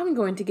 I'm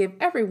going to give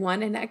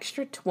everyone an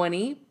extra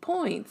 20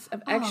 points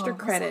of extra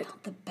credit. Was that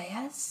not the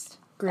best?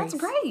 Grace.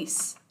 That's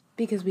grace.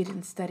 Because we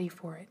didn't study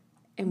for it,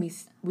 and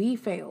we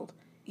failed.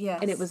 Yes.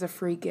 And it was a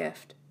free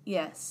gift.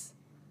 Yes.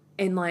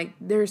 And like,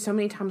 there are so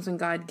many times when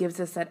God gives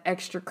us that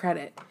extra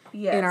credit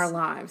in our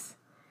lives.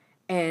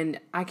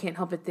 And I can't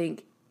help but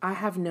think, I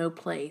have no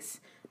place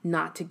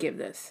not to give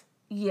this.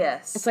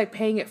 Yes. It's like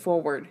paying it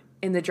forward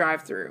in the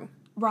drive-thru.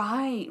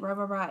 Right.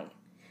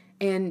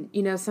 And,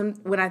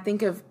 when I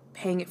think of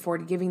paying it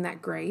forward, giving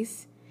that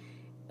grace,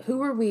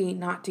 who are we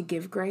not to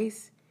give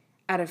grace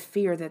out of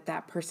fear that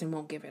that person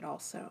won't give it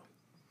also?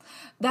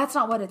 That's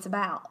not what it's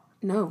about.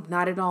 No,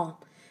 not at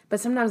all. But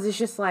sometimes it's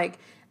just like,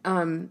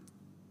 this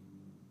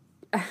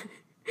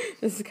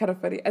is kind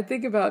of funny. I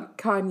think about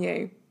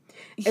Kanye.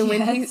 And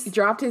when he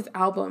dropped his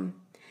album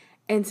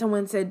and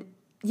someone said,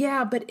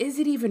 yeah, but is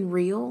it even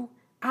real?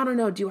 I don't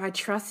know. Do I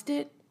trust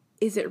it?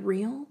 Is it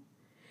real?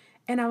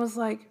 And I was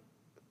like,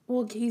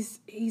 well,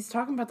 he's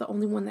talking about the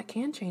only one that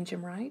can change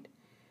him, right?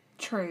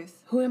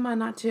 Truth. Who am I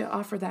not to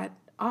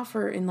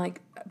offer and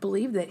like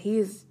believe that he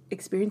is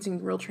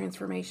experiencing real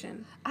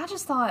transformation? I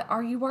just thought,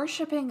 are you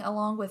worshiping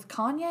along with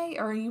Kanye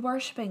or are you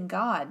worshiping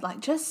God? Like,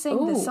 just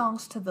sing the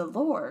songs to the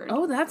Lord.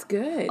 Oh, that's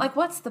good. Like,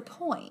 what's the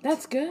point?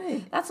 That's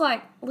good. That's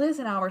like Liz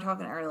and I were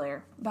talking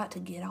earlier, about to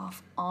get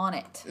off on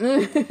it.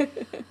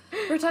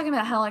 We were talking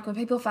about how, like, when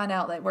people find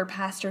out that we're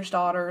pastors'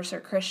 daughters or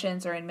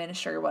Christians or in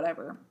ministry or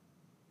whatever,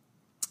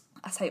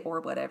 I say or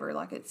whatever,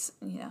 like it's,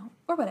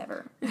 or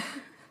whatever.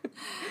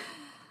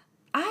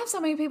 I have so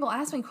many people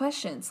ask me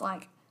questions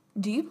like,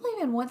 do you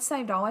believe in once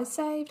saved, always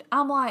saved?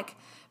 I'm like,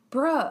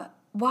 bruh,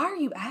 why are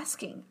you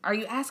asking? Are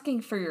you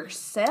asking for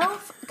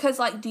yourself? Because,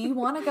 like, do you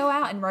want to go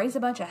out and raise a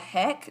bunch of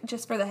heck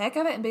just for the heck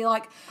of it and be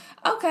like,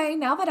 okay,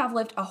 now that I've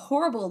lived a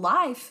horrible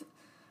life,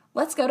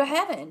 let's go to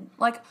heaven?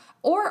 Like,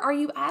 or are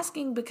you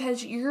asking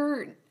because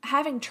you're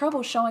having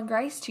trouble showing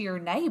grace to your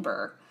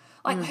neighbor?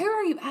 Like, who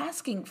are you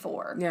asking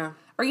for? Yeah.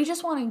 Are you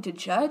just wanting to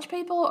judge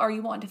people? Are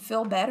you wanting to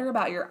feel better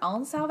about your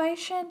own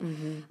salvation?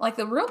 Mm-hmm. Like,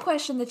 the real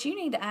question that you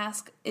need to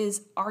ask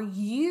is, are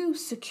you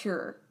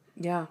secure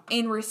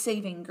in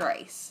receiving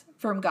grace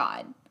from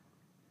God?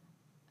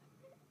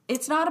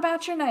 It's not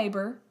about your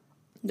neighbor.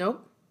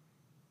 Nope.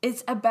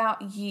 It's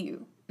about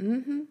you.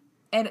 Mm-hmm.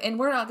 And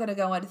we're not going to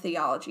go into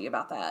theology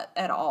about that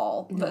at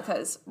all,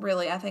 because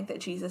really I think that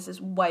Jesus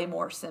is way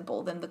more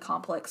simple than the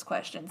complex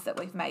questions that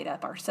we've made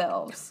up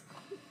ourselves.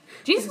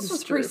 Jesus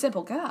was a pretty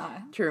simple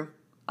guy. True.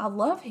 I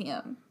love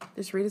him.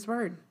 Just read his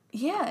word.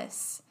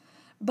 Yes.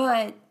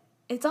 But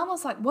it's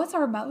almost like, what's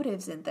our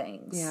motives in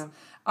things? Yeah.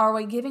 Are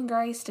we giving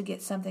grace to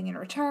get something in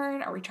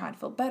return? Are we trying to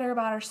feel better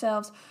about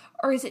ourselves?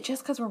 Or is it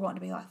just because we're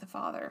wanting to be like the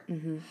Father?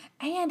 Mm-hmm.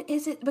 And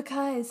is it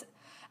because,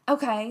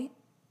 okay,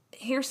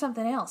 here's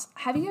something else.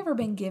 Have you ever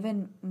been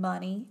given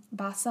money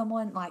by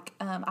someone? Like,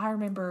 I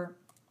remember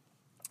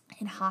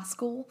in high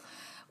school,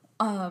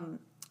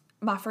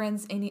 my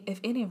friends, if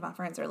any of my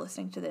friends are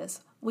listening to this,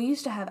 we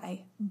used to have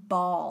a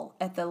ball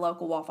at the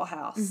local Waffle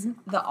House,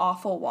 the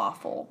Awful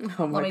Waffle.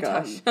 Oh my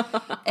gosh. Tell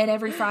you. And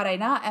every Friday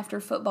night after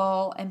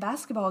football and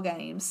basketball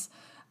games,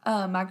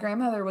 my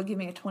grandmother would give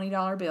me a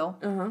 $20 bill,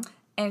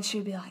 and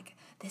she'd be like,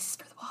 "This is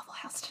for the Waffle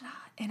House tonight,"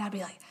 and I'd be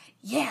like,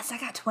 "Yes, I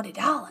got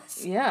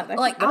 $20." Yeah,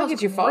 that'll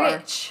get you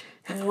far.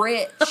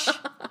 Rich.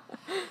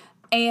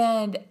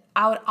 And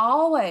I would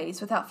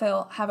always, without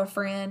fail, have a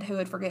friend who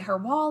would forget her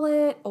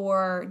wallet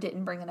or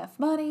didn't bring enough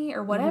money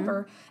or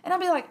whatever. And I'd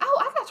be like, "Oh,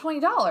 I got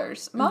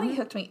 $20. Money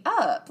hooked me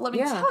up. Let me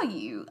tell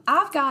you,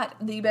 I've got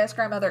the best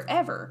grandmother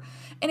ever."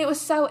 And it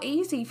was so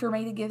easy for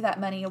me to give that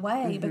money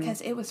away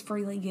because it was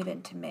freely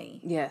given to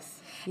me.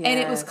 Yes. And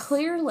it was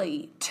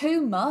clearly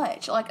too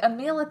much. Like, a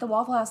meal at the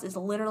Waffle House is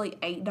literally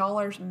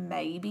 $8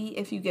 maybe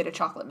if you get a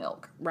chocolate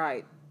milk.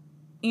 Right.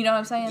 You know what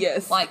I'm saying?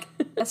 Yes. Like,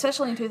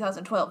 especially in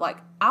 2012, like,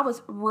 I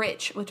was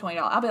rich with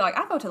 $20. I'd be like,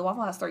 I go to the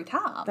Waffle House 3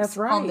 times. That's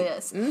right. On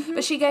this.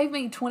 But she gave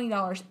me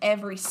 $20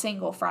 every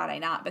single Friday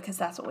night because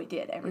that's what we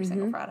did every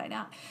single Friday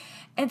night.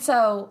 And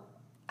so,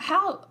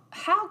 how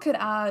could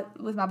I,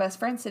 with my best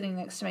friend sitting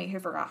next to me who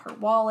forgot her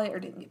wallet or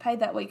didn't get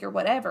paid that week or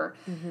whatever,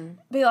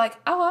 be like,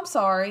 "Oh, I'm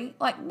sorry."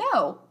 Like,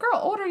 no,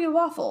 girl, order you a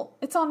waffle.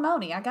 It's on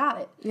Moni. I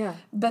got it. Yeah.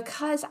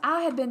 Because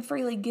I had been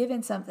freely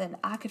given something,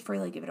 I could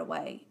freely give it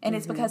away. And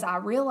it's because I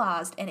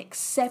realized and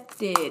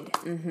accepted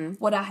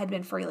what I had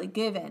been freely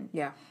given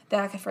that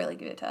I could freely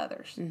give it to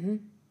others.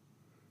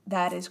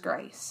 That is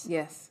grace.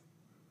 Yes.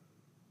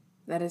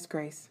 That is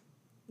grace.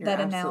 You're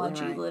that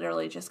analogy right.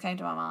 literally just came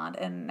to my mind,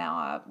 and now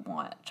I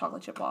want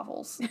chocolate chip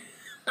waffles.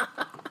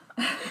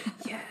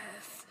 Yes.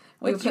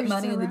 We would put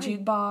money in the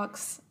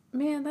jukebox.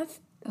 Man, that's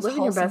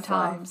living your best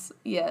times. life.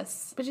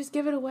 Yes. But just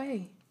give it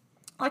away.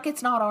 Like,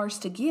 it's not ours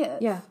to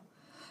give. Yeah.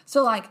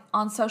 So, like,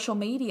 on social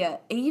media,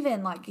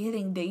 even, like,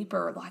 getting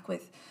deeper, like,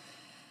 with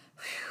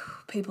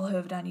people who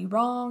have done you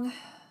wrong,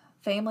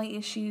 family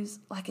issues,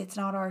 like, it's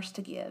not ours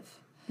to give.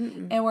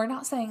 And we're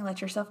not saying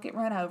let yourself get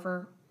run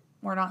over.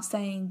 We're not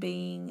saying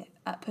being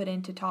put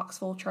into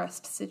toxic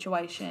trust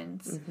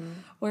situations.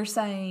 We're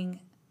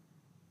saying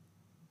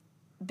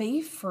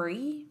be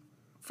free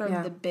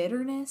from the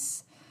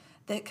bitterness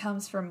that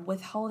comes from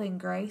withholding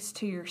grace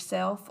to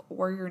yourself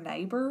or your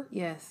neighbor.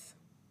 Yes.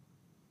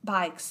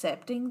 By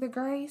accepting the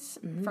grace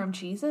from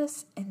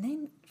Jesus and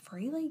then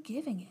freely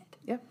giving it.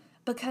 Yep.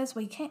 Because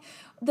we can't.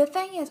 The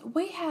thing is,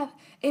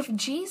 if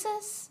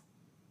Jesus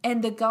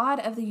and the God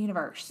of the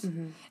universe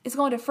is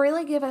going to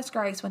freely give us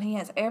grace when he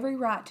has every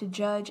right to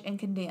judge and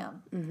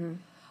condemn,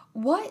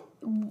 why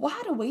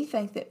do we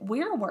think that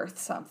we're worth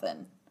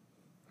something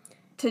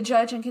to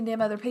judge and condemn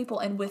other people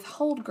and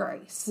withhold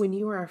grace? When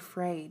you are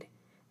afraid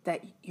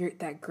that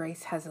that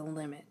grace has a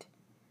limit,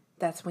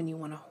 that's when you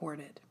want to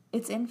hoard it.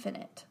 It's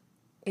infinite.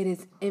 It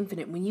is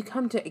infinite. When you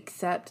come to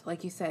accept,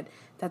 like you said,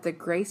 that the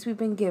grace we've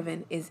been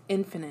given is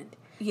infinite,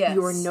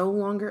 you are no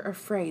longer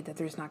afraid that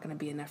there's not going to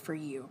be enough for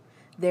you.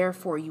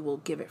 Therefore, you will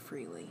give it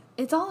freely.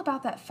 It's all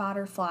about that fight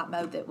or flight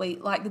mode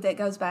that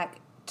goes back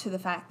to the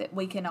fact that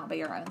we cannot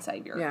be our own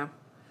savior. Yeah.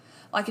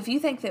 Like, if you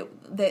think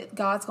that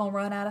God's going to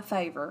run out of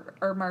favor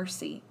or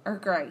mercy or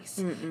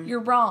grace, you're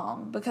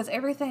wrong, because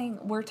everything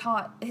we're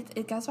taught,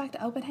 it goes back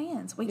to open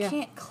hands. We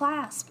can't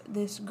clasp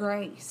this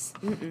grace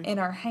in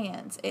our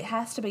hands. It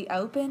has to be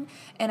open,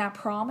 and I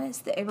promise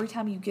that every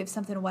time you give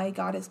something away,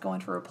 God is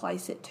going to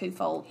replace it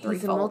twofold, threefold.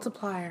 He's a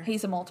multiplier.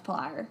 He's a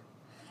multiplier.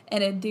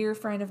 And a dear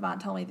friend of mine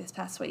told me this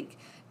past week,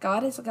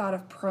 God is a God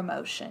of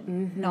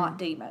promotion, not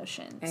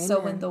demotion. Amen. So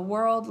when the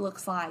world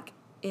looks like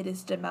it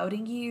is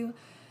demoting you,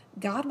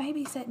 God may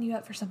be setting you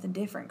up for something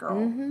different,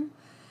 girl.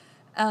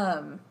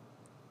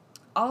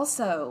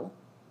 Also,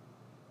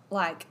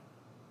 like,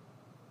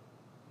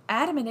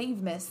 Adam and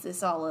Eve messed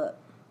this all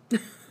up.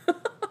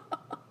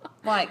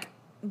 Like,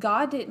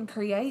 God didn't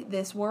create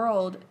this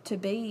world to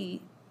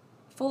be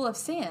full of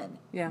sin.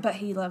 Yeah. But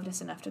he loved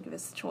us enough to give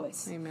us the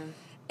choice. Amen.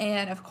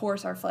 And, of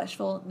course, our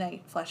fleshy,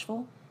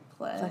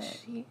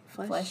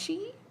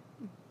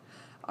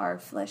 our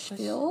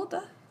flesh-filled.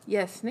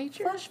 Yes,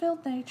 nature.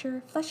 Flesh-filled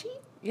nature. Fleshy?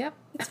 Yep.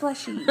 It's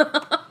fleshy.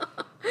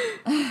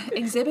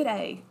 Exhibit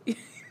A.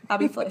 I'll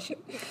be fleshy.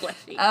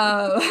 Fleshy.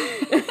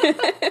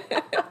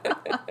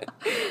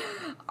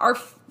 Our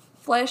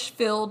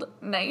flesh-filled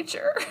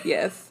nature.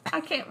 Yes. I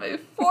can't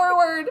move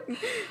forward.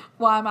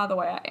 Why am I the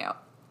way I am?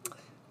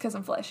 Because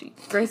I'm fleshy.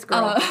 Grace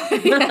girl.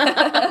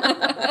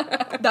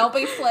 Don't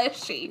be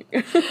fleshy.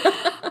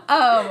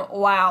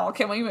 Wow.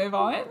 Can we move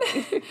on?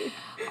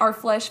 Our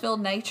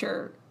flesh-filled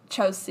nature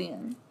chose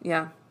sin.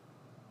 Yeah.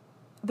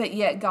 But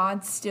yet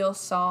God still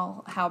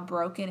saw how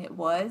broken it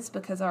was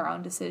because of our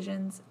own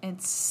decisions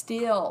and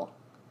still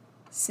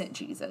sent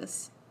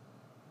Jesus.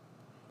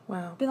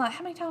 Wow. Be like,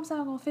 how many times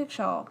am I going to fix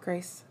y'all?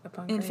 Grace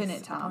upon Infinite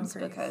grace upon times,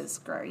 grace. because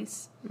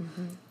grace.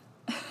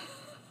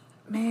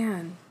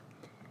 Man,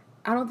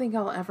 I really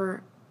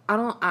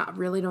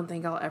don't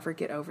think I'll ever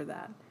get over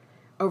that.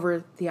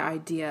 Over the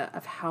idea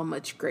of how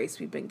much grace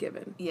we've been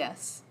given.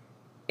 Yes.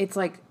 It's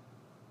like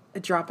a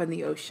drop in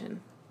the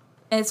ocean.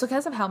 And it's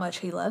because of how much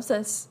he loves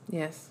us.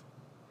 Yes.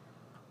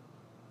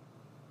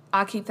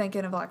 I keep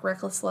thinking of like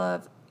reckless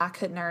love. I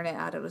couldn't earn it.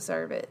 I don't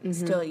deserve it.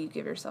 Still, you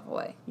give yourself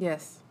away.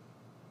 Yes.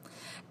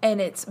 And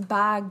it's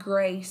by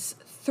grace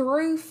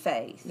through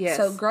faith. Yes.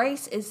 So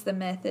grace is the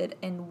method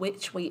in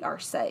which we are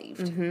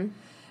saved.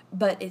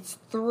 But it's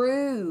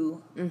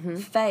through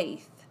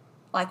faith.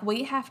 Like,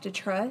 we have to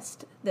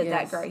trust that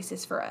that grace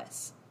is for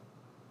us.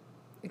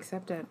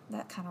 Accept it.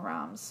 That kind of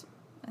rhymes.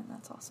 And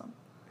that's awesome.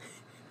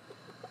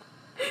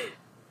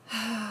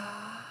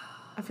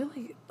 I feel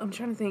like I'm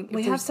trying to think.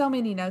 We have so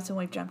many notes and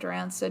we've jumped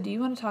around. So do you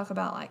want to talk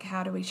about, like,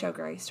 how do we show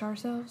grace to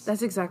ourselves?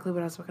 That's exactly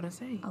what I was going to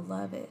say. I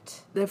love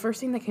it. The first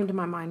thing that came to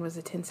my mind was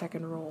a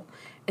 10-second rule.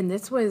 And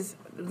this was,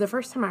 the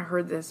first time I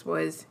heard this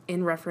was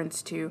in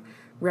reference to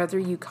whether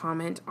you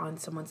comment on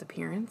someone's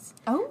appearance.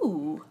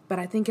 Oh. But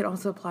I think it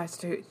also applies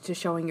to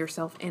showing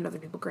yourself and other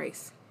people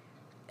grace.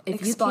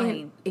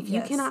 Explain. If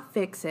you cannot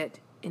fix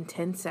it in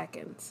 10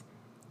 seconds,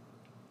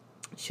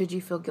 should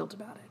you feel guilt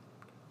about it?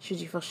 Should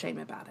you feel shame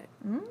about it?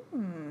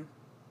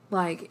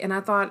 Like, and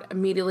I thought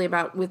immediately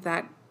about, with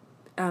that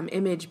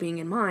image being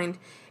in mind,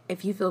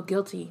 if you feel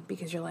guilty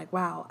because you're like,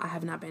 wow, I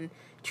have not been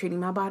treating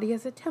my body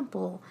as a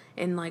temple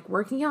and like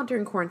working out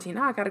during quarantine.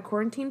 Oh, I got a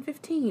quarantine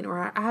 15,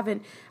 or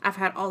I've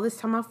had all this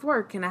time off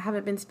work and I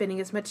haven't been spending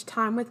as much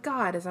time with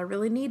God as I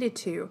really needed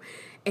to.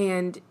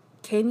 And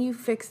can you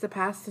fix the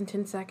past in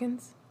 10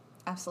 seconds?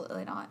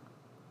 Absolutely not.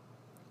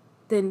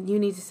 Then you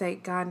need to say,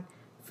 God,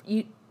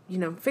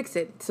 fix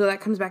it. So that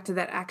comes back to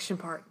that action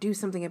part. Do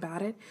something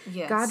about it.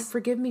 Yes. God,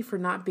 forgive me for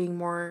not being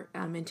more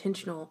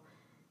intentional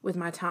with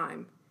my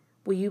time.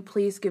 Will you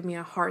please give me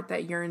a heart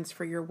that yearns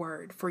for your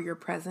word, for your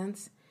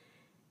presence,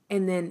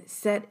 and then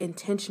set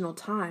intentional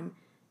time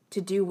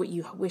to do what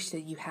you wish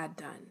that you had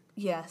done.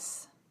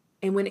 Yes.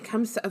 And when it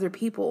comes to other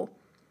people,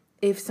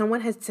 if someone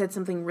has said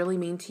something really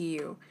mean to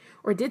you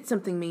or did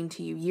something mean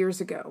to you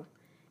years ago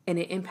and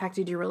it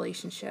impacted your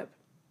relationship,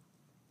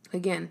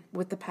 again,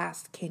 with the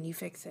past, can you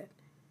fix it?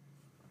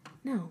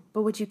 No.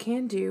 But what you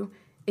can do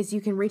is you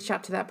can reach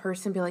out to that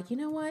person and be like, you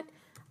know what?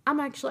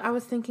 I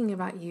was thinking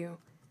about you.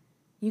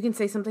 You can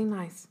say something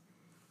nice.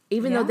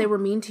 Even though they were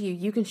mean to you,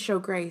 you can show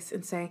grace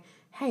and say,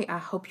 hey, I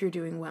hope you're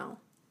doing well.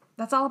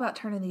 That's all about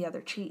turning the other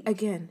cheek.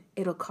 Again,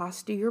 it'll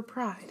cost you your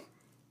pride,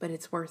 but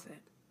it's worth it.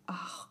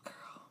 Oh,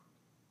 girl.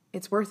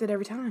 It's worth it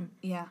every time.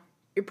 Yeah.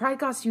 Your pride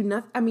costs you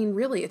nothing. I mean,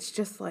 really, it's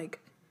just like,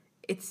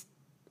 it's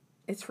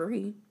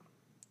free.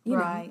 You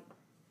right. know.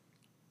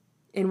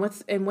 And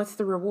what's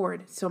the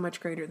reward? So much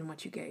greater than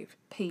what you gave.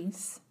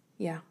 Peace.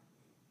 Yeah.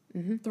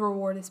 The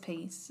reward is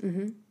peace.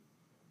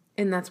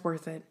 And that's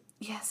worth it.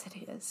 Yes,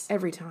 it is.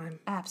 Every time.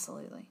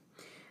 Absolutely.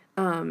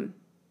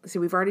 So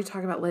we've already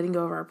talked about letting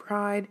go of our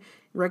pride,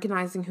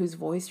 recognizing whose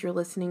voice you're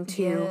listening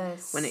to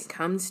when it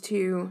comes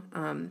to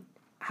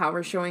how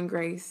we're showing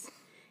grace.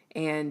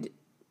 And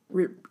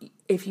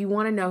if you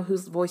want to know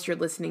whose voice you're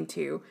listening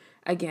to,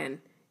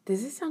 again,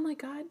 does this sound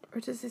like God or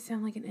does this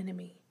sound like an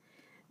enemy?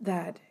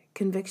 That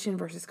conviction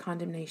versus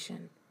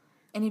condemnation.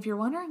 And if you're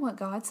wondering what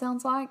God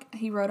sounds like,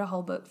 he wrote a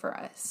whole book for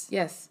us.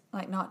 Yes.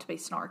 Like, not to be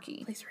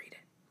snarky. Please read it.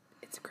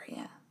 It's great.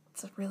 Yeah.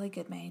 It's a really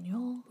good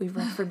manual. We've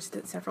referenced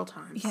it several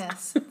times.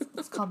 Yes.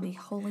 It's called the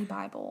Holy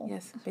Bible.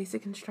 Yes.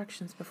 Basic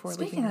instructions before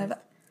Speaking leaving of,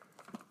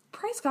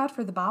 praise God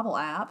for the Bible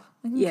app.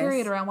 We can carry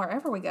it around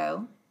wherever we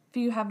go. If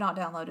you have not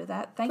downloaded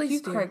that, thank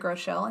you, Craig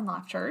Rochelle and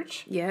Life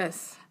Church.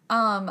 Yes.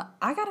 I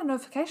got a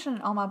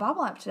notification on my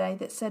Bible app today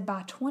that said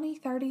by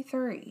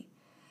 2033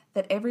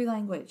 that every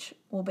language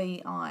will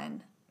be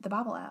on the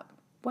Bible app.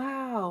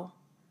 Wow.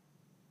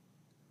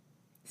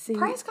 See,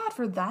 praise God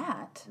for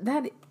that.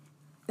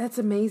 That's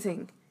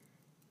amazing.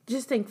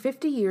 Just think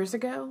 50 years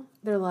ago,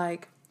 they're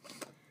like,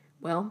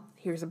 well,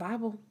 here's a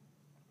Bible.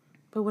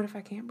 But what if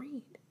I can't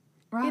read?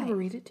 Right. It'll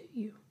read it to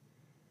you.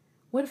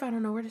 What if I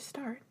don't know where to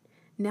start?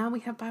 Now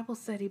we have Bible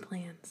study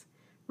plans,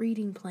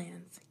 reading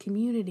plans,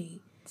 community.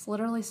 It's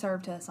literally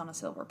served to us on a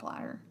silver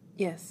platter.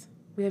 Yes.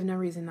 We have no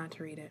reason not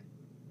to read it.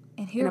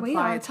 And here we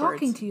are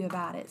talking to you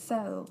about it.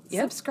 So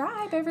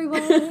subscribe,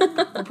 everyone.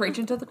 We're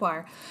preaching to the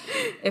choir.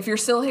 If you're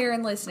still here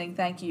and listening,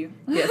 thank you.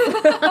 Yes.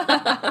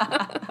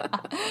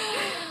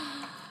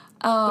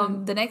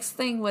 The next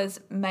thing was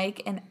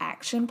make an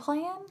action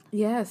plan.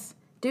 Yes.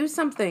 Do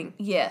something.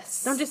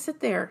 Yes. Don't just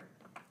sit there.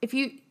 If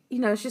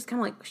it's just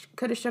kind of like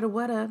coulda, shoulda,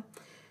 woulda.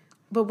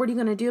 But what are you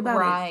going to do about it?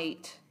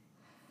 Right.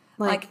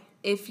 Like,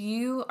 if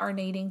you are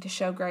needing to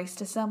show grace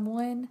to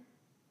someone,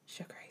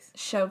 show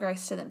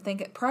grace to them.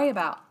 Pray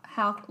about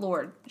how,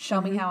 Lord,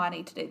 show me how I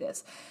need to do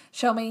this.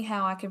 Show me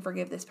how I can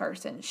forgive this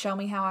person. Show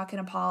me how I can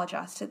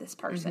apologize to this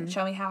person.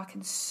 Show me how I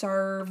can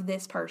serve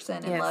this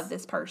person and love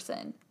this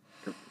person.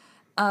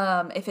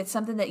 If it's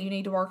something that you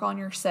need to work on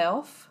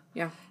yourself,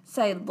 Yeah.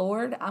 Say,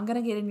 Lord, I'm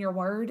going to get in your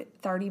word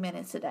 30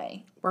 minutes a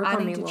day. Work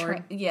on me,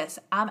 Lord. Yes,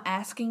 I'm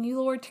asking you,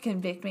 Lord, to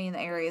convict me in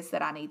the areas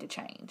that I need to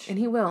change. And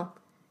he will.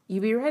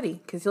 You be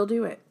ready, because he'll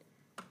do it.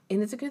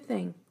 And it's a good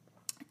thing.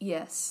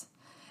 Yes.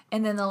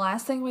 And then the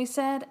last thing we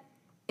said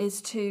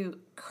is to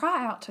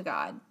cry out to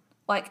God.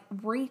 Like,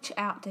 reach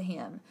out to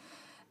him.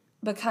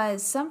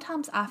 Because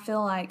sometimes I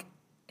feel like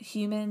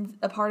humans,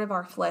 a part of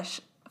our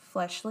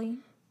fleshly.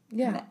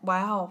 Yeah.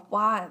 Wow.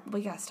 Why?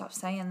 We got to stop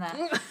saying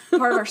that.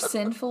 Part of our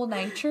sinful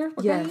nature.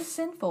 We're going to use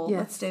sinful. Yes.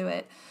 Let's do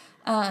it.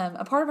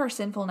 A part of our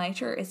sinful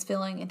nature is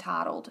feeling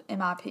entitled, in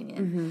my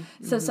opinion.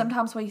 So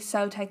sometimes we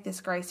so take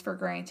this grace for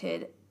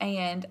granted.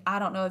 And I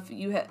don't know if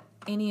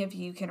any of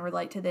you can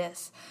relate to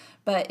this,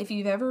 but if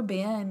you've ever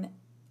been,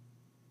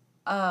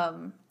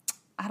 I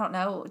don't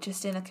know,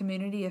 just in a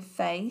community of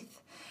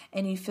faith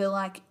and you feel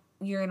like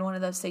you're in one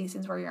of those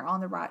seasons where you're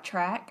on the right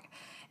track,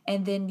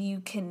 and then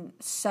you can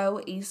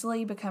so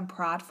easily become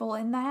prideful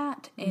in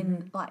that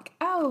and like,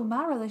 oh,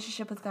 my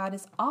relationship with God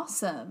is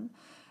awesome,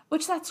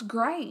 which that's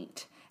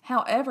great.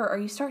 However, are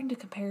you starting to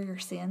compare your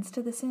sins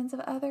to the sins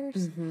of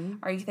others?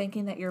 Are you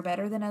thinking that you're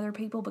better than other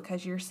people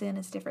because your sin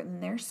is different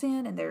than their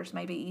sin and theirs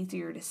may be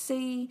easier to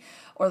see?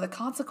 Or the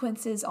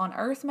consequences on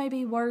earth may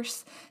be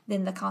worse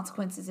than the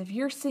consequences of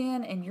your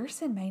sin, and your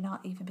sin may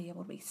not even be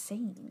able to be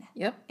seen.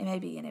 Yep. It may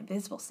be an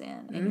invisible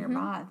sin in your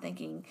mind,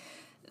 thinking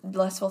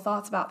lustful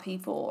thoughts about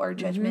people or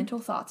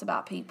judgmental thoughts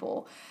about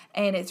people.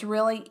 And it's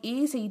really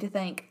easy to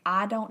think,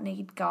 I don't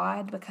need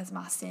God because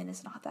my sin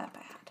is not that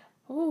bad.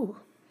 Ooh.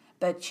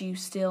 But you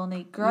still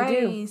need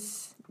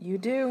grace. You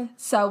do.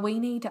 So we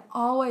need to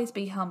always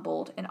be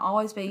humbled and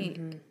always be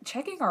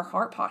checking our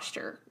heart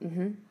posture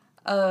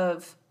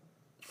of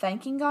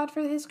thanking God for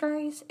his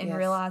grace and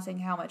realizing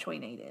how much we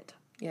need it.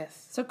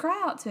 Yes. So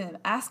cry out to him.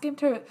 Ask him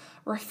to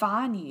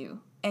refine you.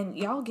 And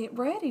y'all get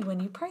ready when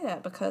you pray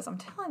that, because I'm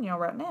telling y'all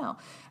right now,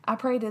 I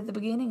prayed at the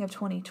beginning of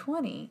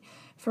 2020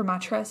 for my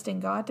trust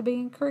in God to be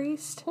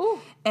increased. Ooh.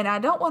 And I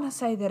don't want to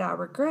say that I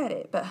regret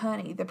it, but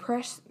honey, the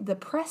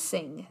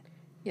pressing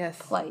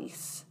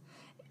place,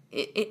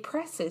 it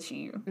presses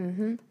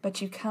you,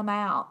 but you come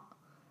out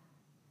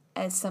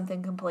as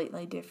something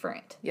completely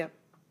different. Yep.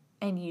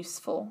 And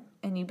useful,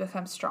 and you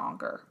become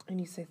stronger. And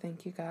you say,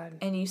 thank you, God.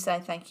 And you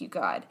say, thank you,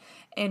 God.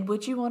 And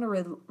would you want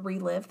to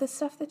relive the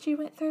stuff that you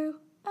went through?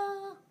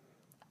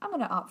 I'm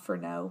going to opt for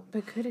no.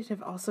 But could it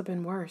have also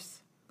been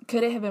worse?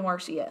 Could it have been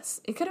worse? Yes.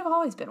 It could have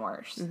always been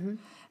worse.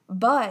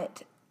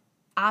 But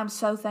I'm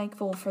so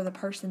thankful for the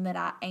person that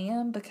I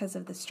am because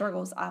of the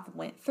struggles I've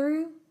went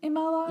through in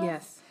my life.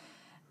 Yes.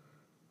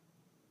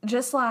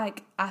 Just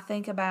like I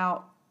think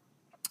about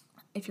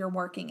if you're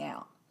working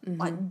out,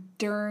 like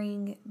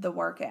during the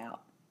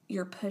workout,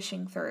 you're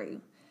pushing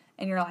through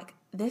and you're like,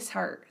 this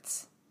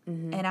hurts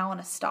and I want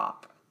to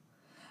stop.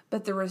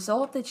 But the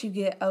result that you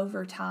get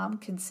over time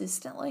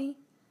consistently,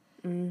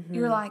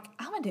 you're like,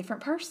 I'm a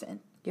different person.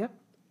 Yep.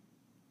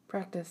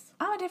 Practice.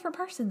 I'm a different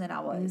person than I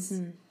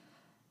was.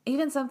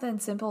 Even something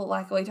simple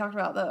like we talked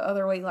about the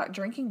other week, like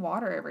drinking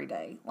water every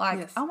day.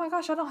 Like, oh my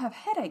gosh, I don't have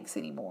headaches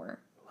anymore.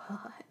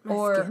 What?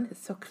 My skin is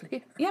so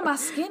clear. Yeah, my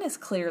skin is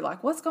clear.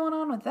 Like, what's going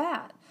on with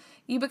that?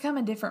 You become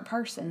a different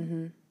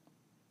person.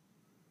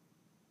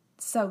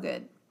 So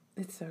good.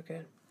 It's so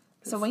good.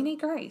 So we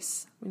need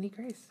grace. We need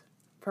grace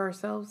for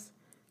ourselves,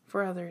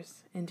 for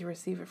others, and to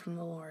receive it from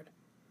the Lord.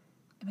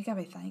 And we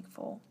gotta be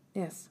thankful.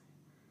 Yes.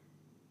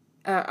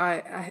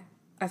 I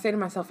say to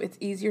myself, it's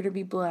easier to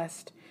be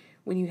blessed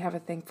when you have a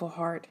thankful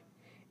heart.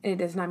 And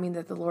it does not mean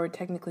that the Lord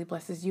technically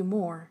blesses you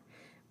more,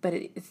 but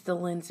it's the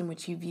lens in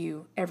which you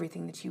view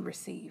everything that you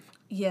receive.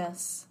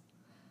 Yes.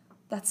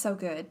 That's so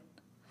good.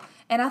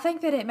 And I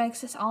think that it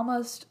makes us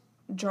almost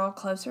draw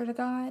closer to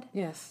God.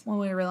 Yes. When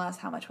we realize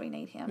how much we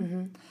need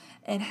him.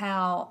 And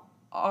how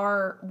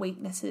our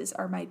weaknesses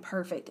are made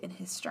perfect in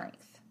his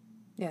strength.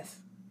 Yes.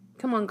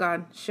 Come on,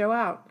 God, show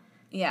out.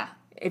 Yeah.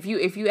 If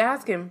you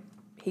ask him,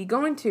 he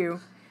going to,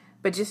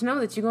 but just know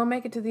that you're going to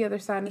make it to the other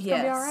side and it's going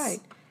to be all right.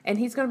 And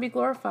he's going to be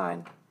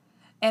glorified.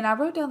 And I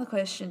wrote down the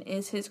question,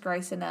 is his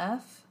grace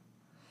enough?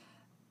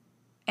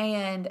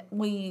 And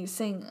we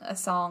sing a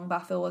song by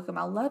Phil Wickham.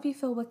 I love you,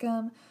 Phil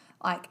Wickham.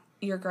 Like,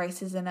 your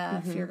grace is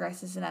enough. Your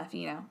grace is enough,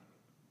 you know.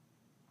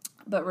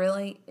 But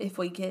really, if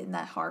we get in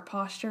that heart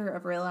posture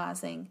of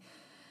realizing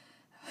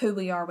who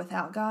we are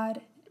without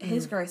God,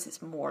 his grace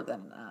is more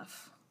than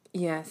enough.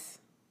 Yes.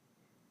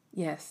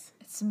 Yes.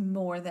 It's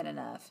more than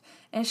enough.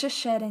 And it's just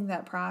shedding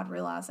that pride,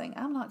 realizing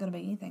I'm not going to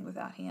be anything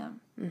without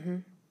him.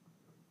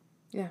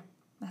 Yeah.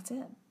 That's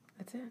it.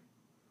 That's it.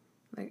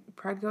 Like,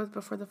 pride goes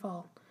before the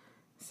fall.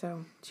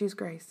 So, choose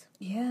grace.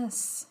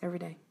 Yes. Every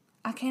day.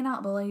 I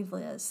cannot believe,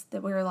 Liz,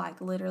 that we're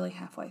like literally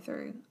halfway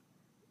through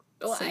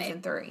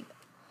season 3.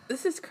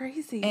 This is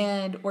crazy.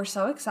 And we're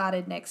so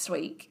excited next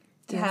week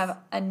to have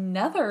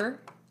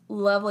another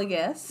lovely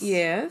guest.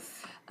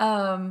 Yes.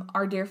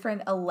 Our dear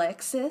friend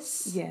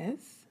Alexis. Yes.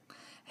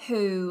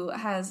 Who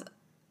has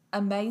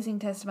amazing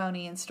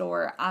testimony in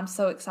store. I'm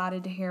so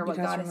excited to hear what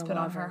God has put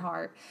on her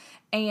heart.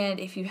 And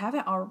if you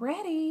haven't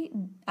already,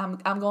 I'm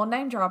going to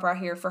name drop right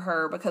here for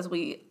her because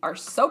we are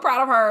so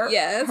proud of her.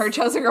 Yes. Her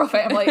Chosen Girl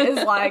family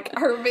is like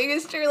her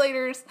biggest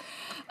cheerleaders.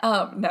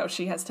 No,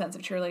 she has tons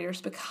of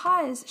cheerleaders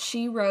because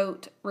she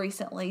wrote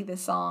recently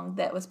this song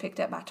that was picked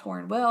up by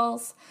Torrin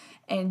Wells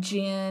and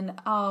Jen,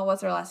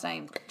 what's her last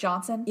name?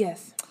 Johnson?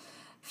 Yes.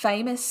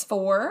 Famous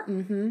For,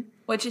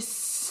 which is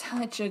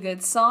such a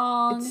good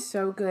song. It's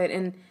so good.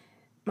 And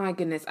my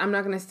goodness, I'm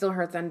not going to steal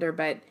her thunder,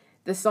 but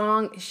the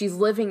song, she's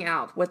living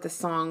out what the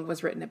song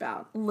was written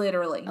about.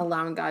 Literally.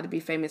 Allowing God to be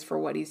famous for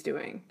what he's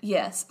doing.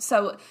 Yes.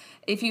 So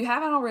if you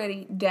haven't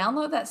already,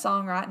 download that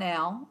song right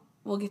now.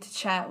 We'll get to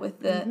chat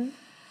with the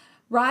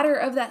writer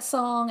of that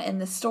song and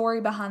the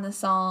story behind the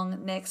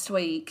song next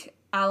week.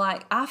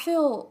 I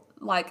feel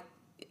like,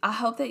 I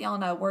hope that y'all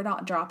know we're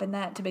not dropping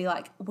that to be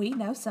like, we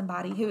know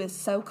somebody who is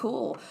so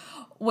cool.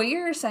 We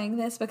are saying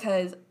this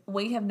because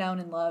we have known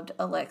and loved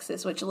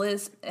Alexis, which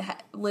Liz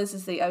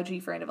is the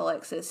OG friend of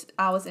Alexis.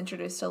 I was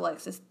introduced to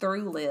Alexis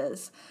through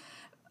Liz.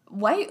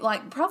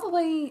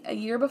 Probably a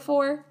year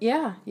before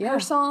her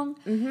song.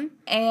 Mm-hmm.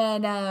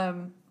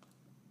 And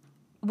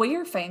we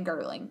are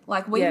fangirling.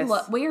 Like, we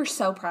are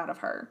so proud of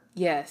her.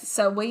 Yes.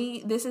 So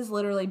this is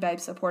literally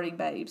babes supporting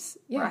babes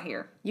right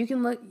here. You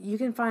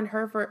can find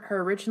her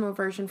original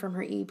version from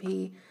her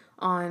EP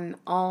on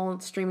all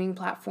streaming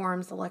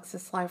platforms,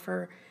 Alexis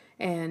Slifer,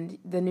 and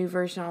the new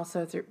version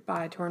also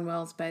by Torrin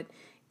Wells. But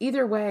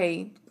either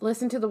way,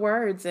 listen to the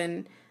words,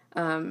 and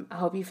I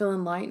hope you feel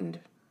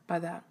enlightened by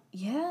that.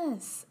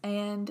 Yes,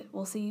 and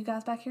we'll see you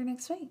guys back here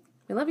next week.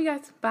 We love you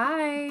guys.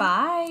 Bye.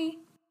 Bye.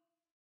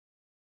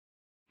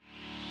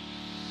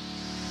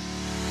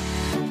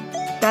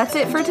 That's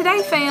it for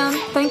today, fam.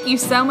 Thank you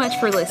so much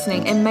for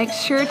listening, and make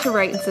sure to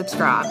rate and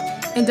subscribe.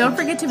 And don't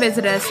forget to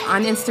visit us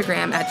on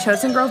Instagram at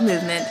Chosen Grove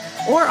Movement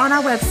or on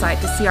our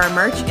website to see our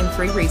merch and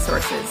free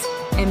resources.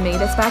 And meet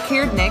us back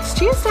here next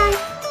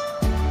Tuesday.